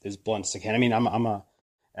be as blunt as I can. I mean, I don't know.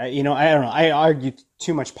 I argue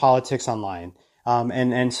too much politics online.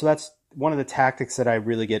 And so that's one of the tactics that I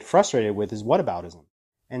really get frustrated with is whataboutism.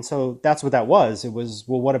 And so that's what that was. It was,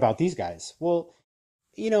 well, what about these guys? Well,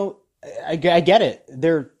 I get it.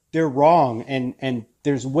 They're wrong. And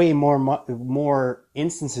there's way more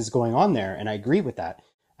instances going on there. And I agree with that.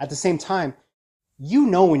 At the same time,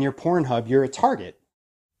 when you're Pornhub, you're a target.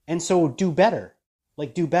 And so do better.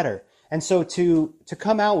 And so to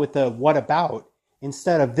come out with the what about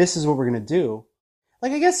instead of this is what we're going to do.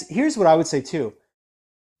 Like, I guess here's what I would say too.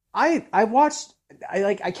 I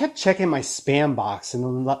kept checking my spam box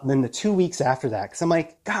and then the 2 weeks after that, because I'm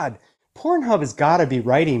like, God, Pornhub has got to be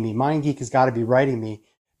writing me. MindGeek has got to be writing me,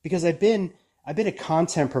 because I've been a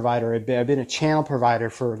content provider. I've been a channel provider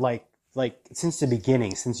for like since the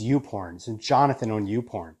beginning, since YouPorn, since Jonathan owned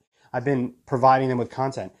YouPorn. I've been providing them with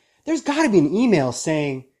content. There's got to be an email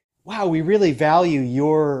saying, wow, we really value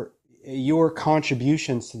your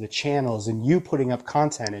contributions to the channels and you putting up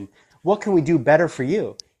content, and what can we do better for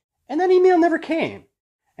you? And that email never came.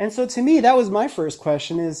 And so to me, that was my first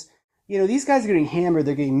question is, these guys are getting hammered.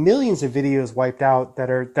 They're getting millions of videos wiped out that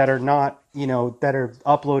are not, that are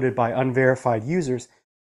uploaded by unverified users.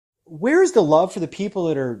 Where's the love for the people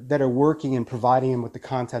that are working and providing them with the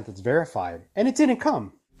content that's verified? And it didn't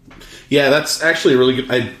come. Yeah, that's actually a really good.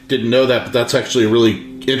 I didn't know that, but that's actually a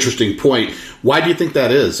really interesting point. Why do you think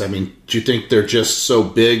that is? I mean, do you think they're just so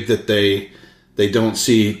big that they don't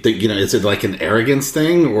see that, is it like an arrogance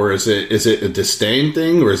thing, or is it a disdain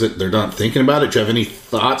thing, or is it they're not thinking about it? Do you have any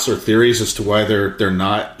thoughts or theories as to why they're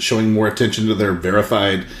not showing more attention to their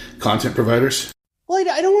verified content providers? Well,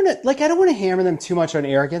 I don't want to hammer them too much on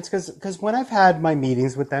arrogance, because when I've had my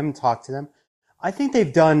meetings with them and talked to them, I think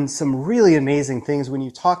they've done some really amazing things when you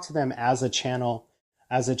talk to them as a channel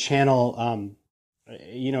owner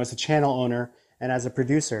and as a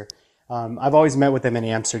producer. I've always met with them in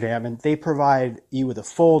Amsterdam, and they provide you with a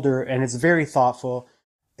folder, and it's very thoughtful.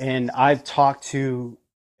 And I've talked to,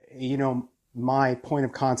 my point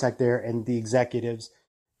of contact there and the executives,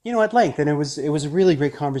 at length, and it was a really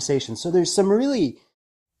great conversation. So there's some really,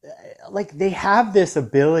 they have this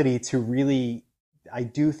ability to really, I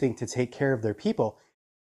do think, to take care of their people.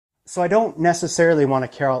 So I don't necessarily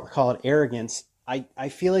want to call it arrogance. I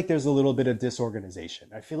feel like there's a little bit of disorganization.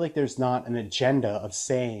 I feel like there's not an agenda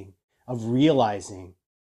of realizing.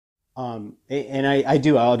 And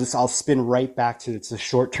I'll spin right back to, it's the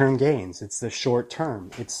short-term gains. It's the short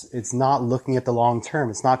term. It's not looking at the long term.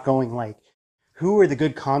 It's not going like, who are the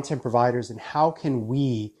good content providers and how can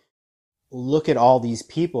we look at all these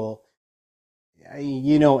people,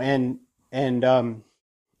 and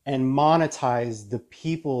monetize the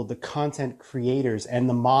people, the content creators and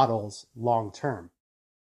the models long term.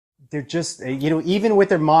 They're just, even with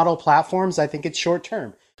their model platforms, I think it's short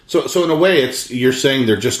term. So in a way, you're saying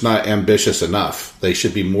they're just not ambitious enough. They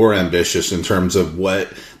should be more ambitious in terms of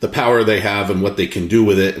what the power they have and what they can do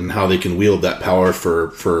with it and how they can wield that power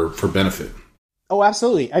for benefit. Oh,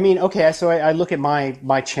 absolutely. I mean, okay, so I look at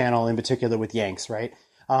my channel in particular with Yanks, right?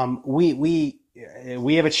 We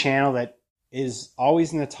have a channel that is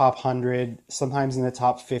always in the top 100, sometimes in the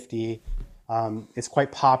top 50. It's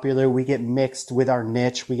quite popular. We get mixed with our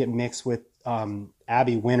niche. We get mixed with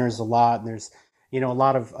Abby Winners a lot. And there's a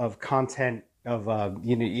lot of content of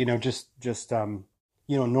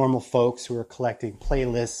normal folks who are collecting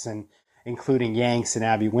playlists and including Yanks and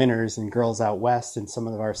Abby Winners and Girls Out West and some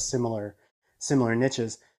of our similar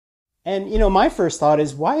niches. And my first thought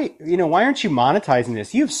is, why aren't you monetizing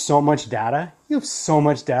this? You have so much data.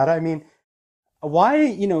 I mean,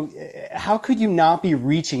 why, how could you not be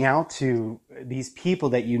reaching out to these people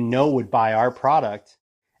that would buy our product?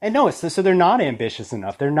 And no, so they're not ambitious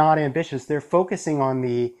enough. They're not ambitious. They're focusing on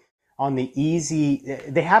the easy.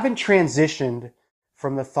 They haven't transitioned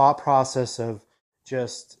from the thought process of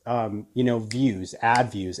just, views,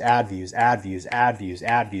 ad views.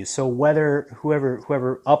 So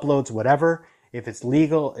whoever uploads whatever, if it's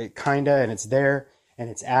legal, and it's there, and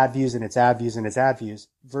it's ad views and it's ad views and it's ad views,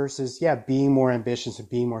 versus, being more ambitious and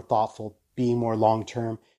being more thoughtful, being more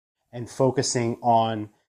long-term, and focusing on,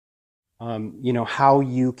 how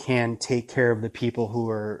you can take care of the people who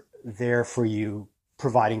are there for you,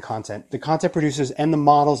 providing content, the content producers and the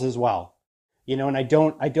models as well. And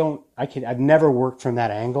I've never worked from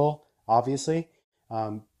that angle, obviously.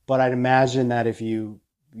 But I'd imagine that if you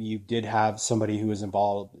did have somebody who was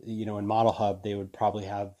involved, in Model Hub, they would probably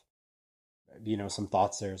have, some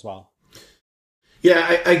thoughts there as well.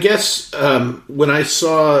 Yeah, I guess when I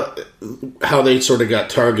saw how they sort of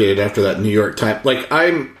got targeted after that New York Times, like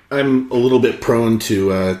I'm a little bit prone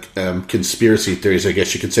to conspiracy theories, I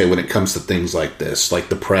guess you could say, when it comes to things like this, like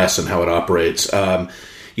the press and how it operates.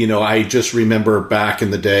 I just remember back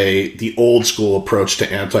in the day, the old school approach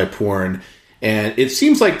to anti-porn. And it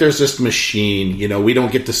seems like there's this machine, we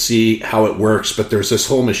don't get to see how it works, but there's this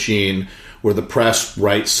whole machine where the press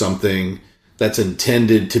writes something that's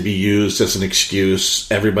intended to be used as an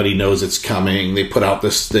excuse. Everybody knows it's coming. They put out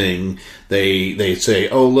this thing. They say,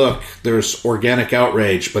 oh, look, there's organic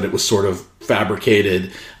outrage, but it was sort of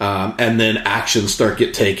fabricated. And then actions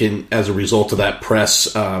get taken as a result of that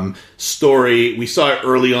press story. We saw it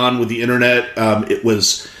early on with the internet. It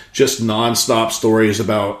was just nonstop stories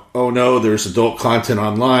about, oh no, there's adult content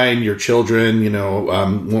online, your children,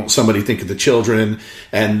 won't somebody think of the children?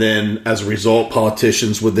 And then as a result,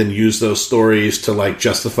 politicians would then use those stories to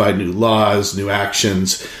justify new laws, new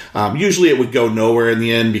actions. Usually it would go nowhere in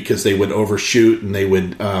the end because they would overshoot and they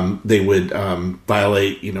would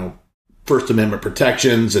violate, First Amendment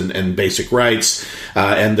protections and basic rights,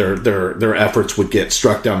 and their efforts would get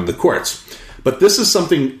struck down in the courts. But this is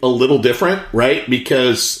something a little different, right?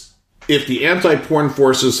 Because if the anti-porn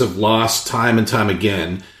forces have lost time and time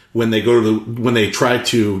again when they try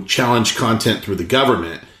to challenge content through the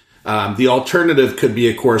government, the alternative could be,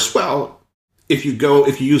 of course, if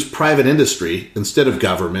you use private industry instead of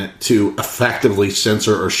government to effectively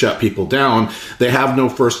censor or shut people down, they have no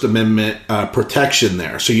First Amendment protection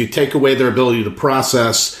there. So you take away their ability to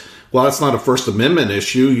process. Well, that's not a First Amendment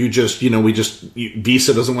issue.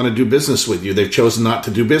 Visa doesn't want to do business with you. They've chosen not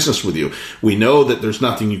to do business with you. We know that there's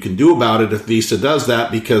nothing you can do about it if Visa does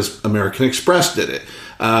that because American Express did it.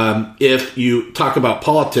 If you talk about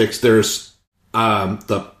politics, there's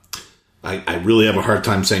I really have a hard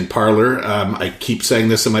time saying parlor. I keep saying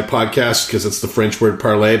this in my podcast because it's the French word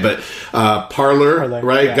parler, but Parler,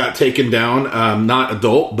 right, yeah, got taken down. Not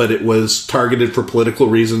adult, but it was targeted for political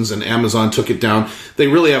reasons, and Amazon took it down. They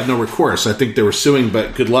really have no recourse. I think they were suing,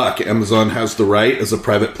 but good luck. Amazon has the right as a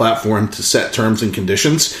private platform to set terms and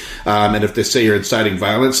conditions. And if they say you're inciting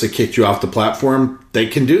violence, they kick you off the platform, they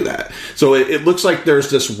can do that. So it looks like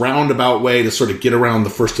there's this roundabout way to sort of get around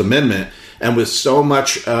the First Amendment. And with so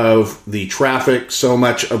much of the traffic, so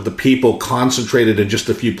much of the people concentrated in just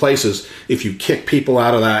a few places, if you kick people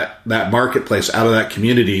out of that marketplace, out of that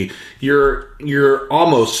community, you're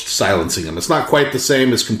almost silencing them. It's not quite the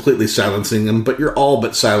same as completely silencing them, but you're all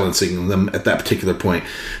but silencing them at that particular point.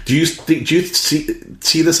 Do you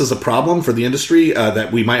see this as a problem for the industry,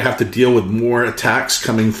 that we might have to deal with more attacks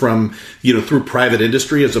coming from, through private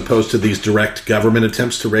industry as opposed to these direct government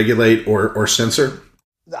attempts to regulate or censor?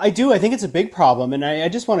 I do. I think it's a big problem. And I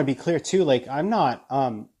just want to be clear too. Like, I'm not,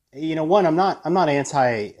 I'm not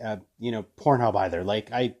anti, Pornhub either.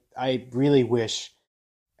 Like, I really wish,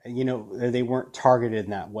 they weren't targeted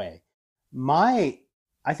in that way. I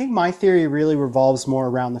think my theory really revolves more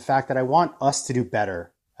around the fact that I want us to do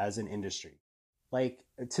better as an industry, like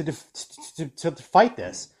to fight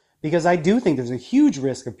this, because I do think there's a huge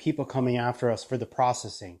risk of people coming after us for the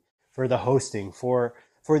processing, for the hosting, for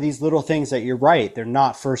these little things that you're right. They're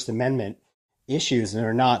not First Amendment issues, and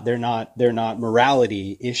they're not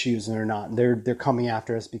morality issues, and they're coming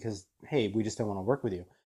after us because, hey, we just don't want to work with you.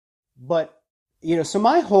 But, so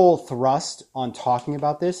my whole thrust on talking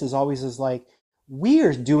about this is like, we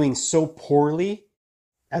are doing so poorly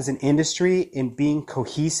as an industry in being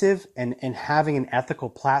cohesive and having an ethical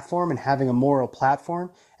platform and having a moral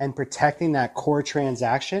platform and protecting that core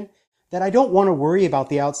transaction that I don't want to worry about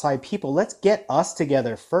the outside people. Let's get us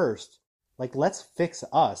together first. Like, let's fix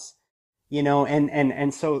us,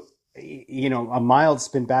 and so, a mild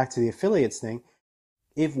spin back to the affiliates thing.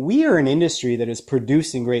 If we are an industry that is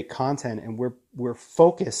producing great content and we're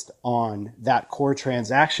focused on that core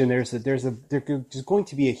transaction, there's going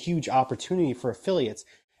to be a huge opportunity for affiliates.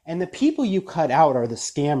 And the people you cut out are the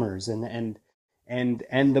scammers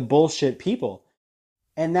and the bullshit people.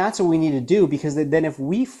 And that's what we need to do, because then if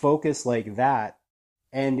we focus like that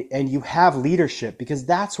and you have leadership, because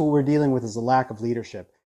that's what we're dealing with, is a lack of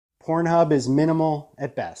leadership. Pornhub is minimal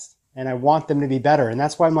at best. And I want them to be better. And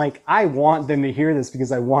that's why I'm like, I want them to hear this,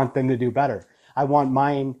 because I want them to do better. I want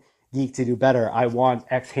Mind Geek to do better. I want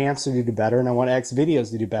X Hamster to do better. And I want X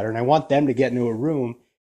Videos to do better. And I want them to get into a room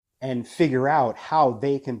and figure out how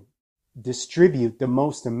they can distribute the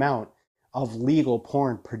most amount of legal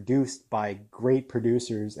porn produced by great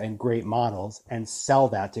producers and great models and sell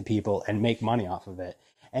that to people and make money off of it.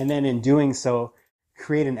 And then in doing so,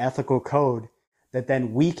 create an ethical code that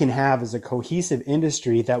then we can have as a cohesive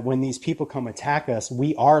industry, that when these people come attack us,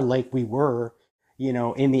 we are like we were,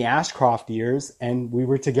 in the Ashcroft years, and we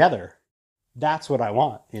were together. That's what I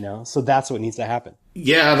want, so that's what needs to happen.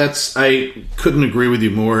 Yeah, I couldn't agree with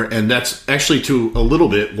you more. And that's actually to a little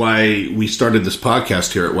bit why we started this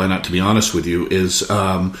podcast here at Why Not, to be honest with you, is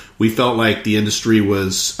we felt like the industry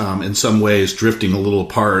was in some ways drifting a little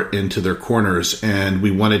apart into their corners, and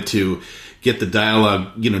we wanted to get the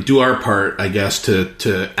dialogue, do our part, I guess,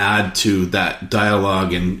 to add to that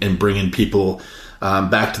dialogue and bring in people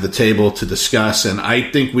back to the table to discuss. And I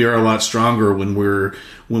think we are a lot stronger when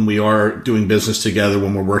we are doing business together,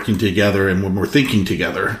 when we're working together, and when we're thinking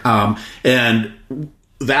together. And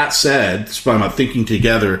that said, speaking about thinking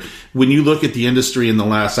together, when you look at the industry in the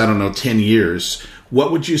last, 10 years,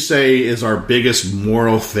 what would you say is our biggest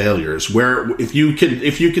moral failures? Where, if you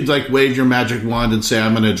could like wave your magic wand and say,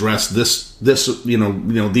 I'm going to address this,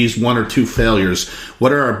 these one or two failures,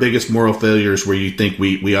 what are our biggest moral failures where you think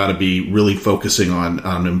we ought to be really focusing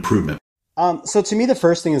on improvement? So to me, the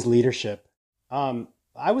first thing is leadership.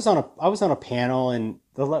 I was on a panel, and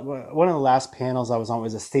one of the last panels I was on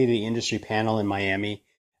was a state of the industry panel in Miami,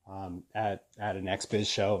 at an XBiz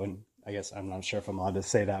show. And I guess I'm not sure if I'm allowed to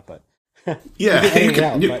say that, but yeah,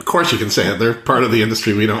 of course you can say it. They're part of the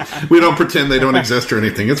industry. We don't pretend they don't exist or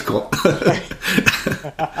anything. It's cool.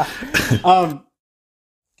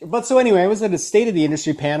 But so anyway, I was at a state of the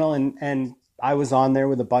industry panel, and I was on there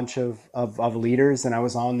with a bunch of leaders, and I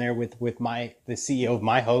was on there with the CEO of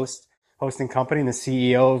my hosting company and the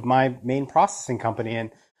CEO of my main processing company.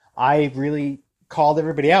 And I really called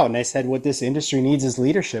everybody out, and I said, what this industry needs is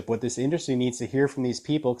leadership. What this industry needs to hear from these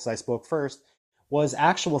people, because I spoke first, was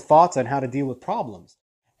actual thoughts on how to deal with problems.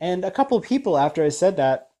 And a couple of people, after I said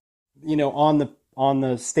that, on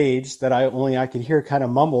the stage, that I could hear kind of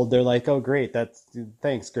mumbled, they're like, oh, great,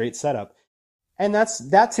 thanks, great setup. And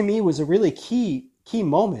that to me was a really key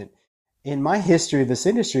moment in my history of this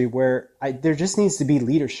industry, where there just needs to be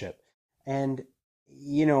leadership. And,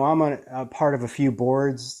 I'm a part of a few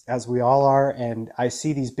boards, as we all are, and I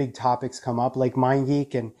see these big topics come up like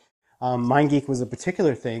MindGeek, and MindGeek was a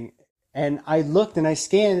particular thing. And I looked and I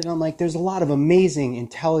scanned, and I'm like, there's a lot of amazing,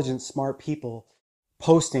 intelligent, smart people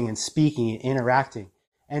posting and speaking and interacting.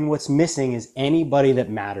 And what's missing is anybody that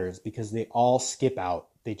matters, because they all skip out.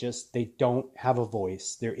 They don't have a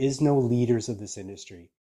voice. There is no leaders of this industry.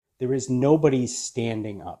 There is nobody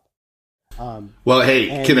standing up. Well,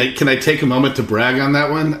 hey, can I take a moment to brag on that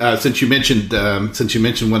one? Since you mentioned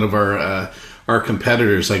one of our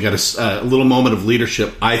competitors, I got a little moment of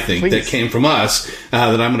leadership, I think, that came from us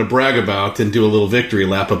that I'm going to brag about and do a little victory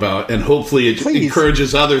lap about, and hopefully it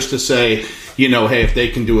encourages others to say, hey, if they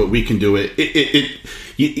can do it, we can do it.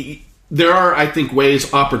 There are, I think,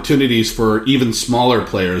 opportunities for even smaller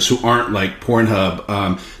players who aren't like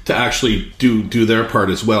Pornhub to actually do their part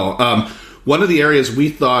as well. One of the areas we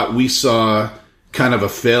thought we saw kind of a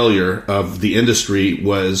failure of the industry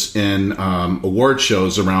was in award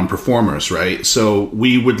shows around performers, right? So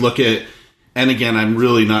we would look at, and again, I'm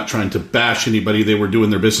really not trying to bash anybody. They were doing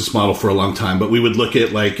their business model for a long time, but we would look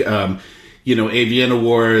at like, AVN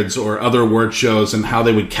awards or other award shows and how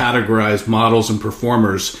they would categorize models and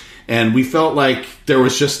performers. And we felt like there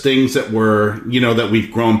was just things that were, that we've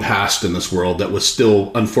grown past in this world that was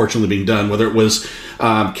still unfortunately being done, whether it was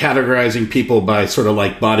categorizing people by sort of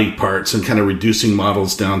like body parts and kind of reducing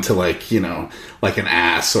models down to like, like an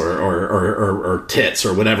ass or tits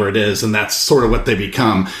or whatever it is. And that's sort of what they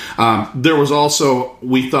become. There was also,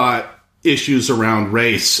 we thought, issues around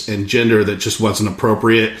race and gender that just wasn't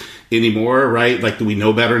appropriate anymore, right? Like, we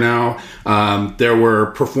know better now. There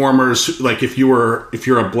were performers, like if you're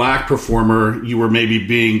a black performer, you were maybe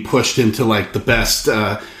being pushed into like the best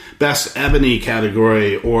ebony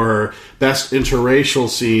category or best interracial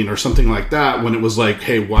scene or something like that, when it was like,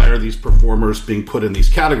 hey, why are these performers being put in these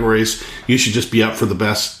categories? You should just be up for the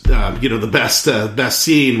best, the best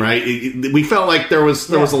scene, right? We felt like there was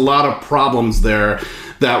a lot of problems there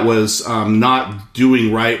that was not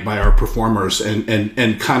doing right by our performers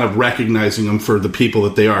and kind of recognizing them for the people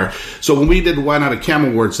that they are. So when we did Why Not a Cam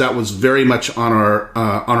Awards, that was very much on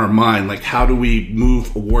our mind. Like, how do we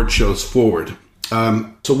move award shows forward?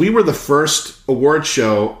 So we were the first award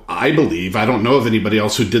show, I believe, I don't know of anybody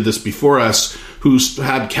else who did this before us, who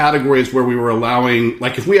had categories where we were allowing,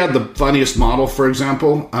 like if we had the funniest model, for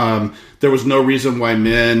example, there was no reason why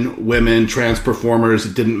men, women, trans performers,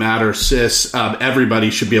 it didn't matter, cis,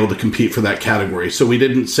 everybody should be able to compete for that category. So we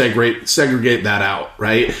didn't segregate that out,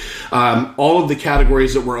 right? All of the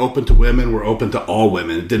categories that were open to women were open to all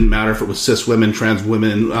women. It didn't matter if it was cis women, trans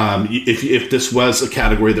women. If this was a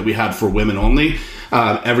category that we had for women only,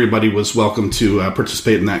 everybody was welcome to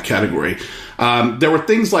participate in that category. There were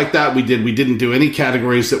things like that we did. We didn't do any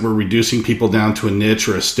categories that were reducing people down to a niche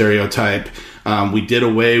or a stereotype. We did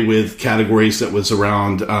away with categories that was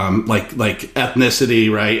around like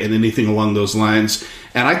ethnicity, right, and anything along those lines.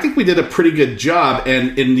 And I think we did a pretty good job.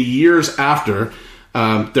 And in the years after,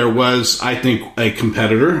 there was, I think, a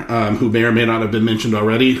competitor who may or may not have been mentioned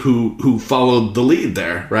already, who followed the lead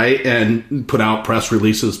there, right, and put out press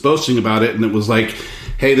releases boasting about it. And it was like,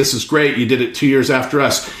 hey, this is great. You did it 2 years after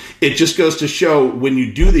us. It just goes to show when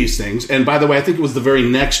you do these things. And by the way, I think it was the very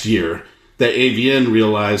next year that AVN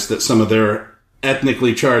realized that some of their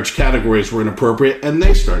ethnically charged categories were inappropriate, and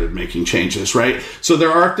they started making changes, right? So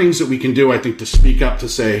there are things that we can do, I think, to speak up to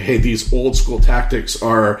say, hey, these old school tactics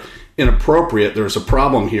are inappropriate. There's a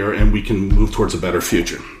problem here, and we can move towards a better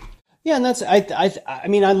future. Yeah, and that's, I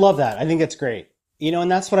mean, I love that. I think it's great.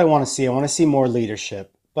 And that's what I want to see. I want to see more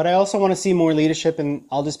leadership. But I also want to see more leadership, and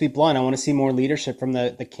I'll just be blunt, I want to see more leadership from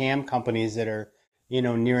the cam companies that are,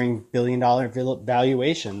 nearing billion-dollar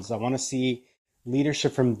valuations. I want to see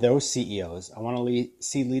leadership from those CEOs. I want to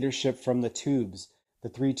see leadership from the tubes, the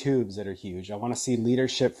 3 tubes that are huge. I want to see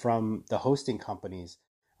leadership from the hosting companies.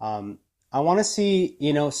 I want to see,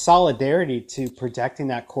 solidarity to protecting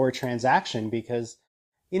that core transaction, because,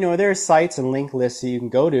 there are sites and link lists that you can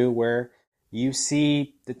go to where you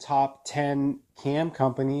see the top 10 cam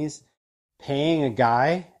companies paying a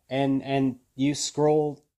guy, and you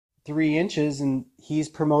scroll 3 inches and he's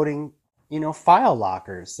promoting, file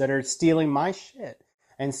lockers that are stealing my shit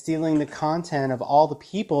and stealing the content of all the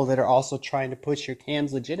people that are also trying to push your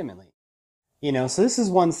cams legitimately. So this is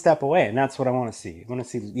one step away, and that's what I want to see. I want to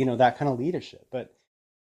see, that kind of leadership. But,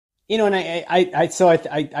 and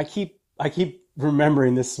I keep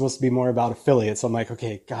remembering this is supposed to be more about affiliates. I'm like,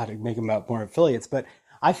 okay, got to make them about more affiliates. But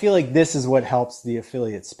I feel like this is what helps the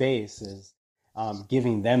affiliate space, is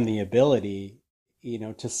giving them the ability,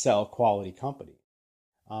 to sell quality company.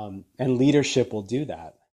 And leadership will do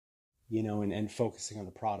that, and focusing on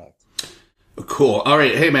the product. Cool. All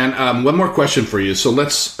right. Hey, man, one more question for you. So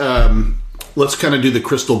let's kind of do the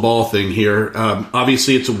crystal ball thing here.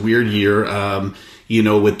 Obviously, it's a weird year.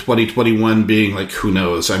 With 2021 being like, who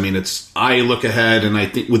knows? I mean, I look ahead and I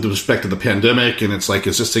think with respect to the pandemic, and it's like,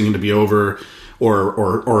 is this thing going to be over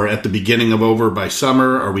or at the beginning of over by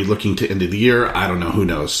summer? Are we looking to end of the year? I don't know. Who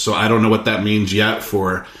knows? So I don't know what that means yet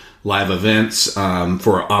for live events,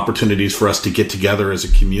 for opportunities for us to get together as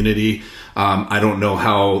a community. I don't know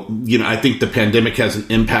how, I think the pandemic has an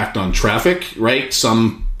impact on traffic, right?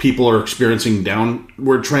 Some people are experiencing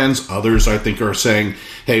downward trends. Others, I think, are saying,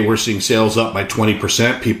 hey, we're seeing sales up by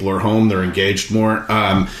 20%. People are home. They're engaged more.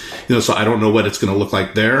 So I don't know what it's going to look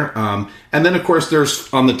like there. And then, of course,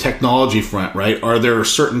 there's on the technology front, right? Are there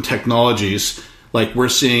certain technologies, like we're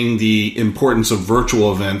seeing the importance of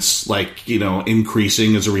virtual events,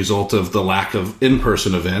 increasing as a result of the lack of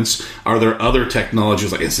in-person events? Are there other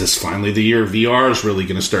technologies, is this finally the year VR is really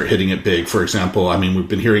going to start hitting it big? For example, we've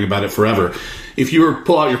been hearing about it forever. If you were to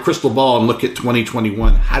pull out your crystal ball and look at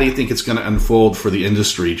 2021, how do you think it's going to unfold for the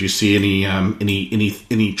industry? Do you see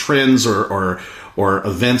any trends or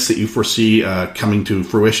events that you foresee coming to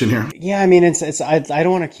fruition here? Yeah, I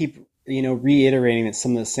don't want to keep reiterating that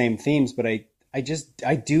some of the same themes, but I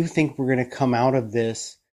do think we're going to come out of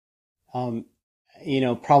this,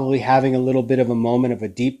 probably having a little bit of a moment of a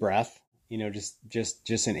deep breath,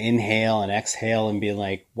 just an inhale and exhale and being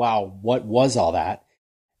like, wow, what was all that?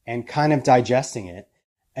 And kind of digesting it,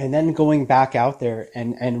 and then going back out there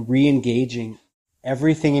and re-engaging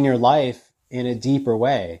everything in your life in a deeper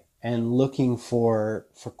way, and looking for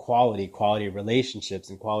quality relationships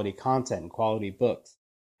and quality content and quality books.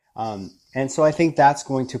 And so I think that's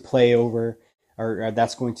going to play over, or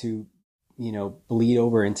that's going to, bleed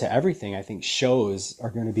over into everything. I think shows are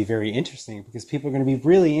going to be very interesting because people are going to be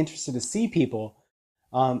really interested to see people.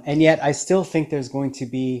 And yet I still think there's going to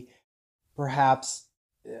be perhaps,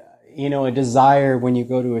 a desire when you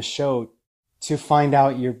go to a show to find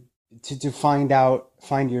out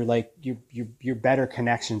find your better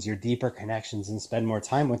connections, your deeper connections, and spend more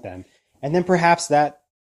time with them. And then perhaps that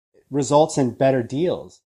results in better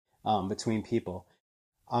deals, between people.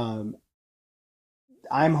 I'm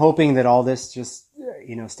hoping that all this just,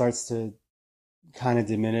 starts to kind of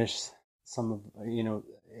diminish some of,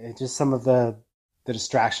 just some of the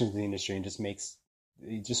distractions in the industry, and just makes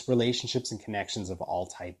just relationships and connections of all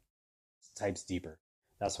types deeper.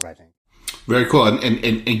 That's what I think. Very cool.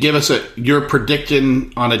 And give us you're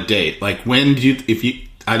predicting on a date. Like, when do you,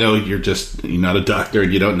 I know you're not a doctor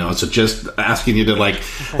and you don't know. So just asking you to like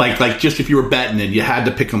just if you were betting and you had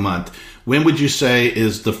to pick a month, when would you say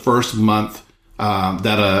is the first month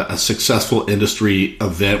that a successful industry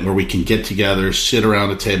event where we can get together, sit around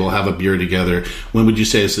a table, have a beer together, when would you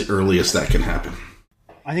say is the earliest that can happen?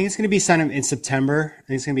 I think it's going to be sometime in September. I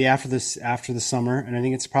think it's going to be after the summer. And I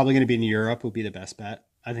think it's probably going to be in Europe would be the best bet.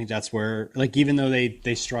 I think that's where, even though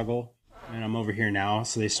they struggle, and I'm over here now,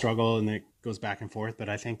 so they struggle and it goes back and forth. But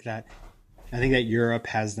I think that Europe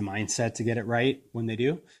has the mindset to get it right when they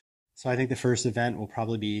do. So I think the first event will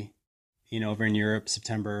probably be, over in Europe,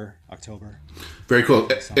 September, October. Very cool.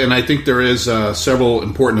 And I think there is several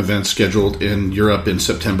important events scheduled in Europe in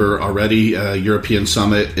September already. European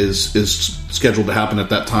Summit is scheduled to happen at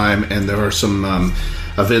that time. And there are some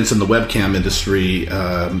events in the webcam industry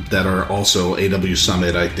that are also AW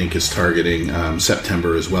Summit, I think, is targeting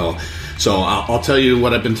September as well. So I'll tell you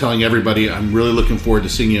what I've been telling everybody. I'm really looking forward to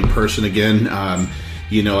seeing you in person again.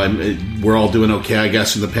 We're all doing okay, I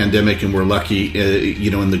guess, in the pandemic, and we're lucky,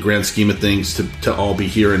 in the grand scheme of things, to all be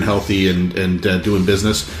here and healthy and doing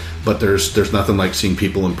business. But there's nothing like seeing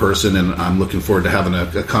people in person, and I'm looking forward to having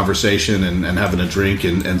a conversation and having a drink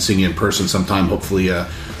and seeing you in person sometime. Hopefully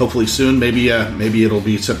soon. Maybe it'll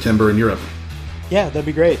be September in Europe. Yeah, that'd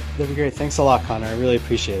be great. Thanks a lot, Connor. I really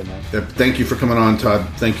appreciate it, man. Thank you for coming on, Todd.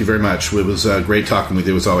 Thank you very much. It was great talking with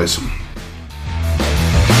you as always.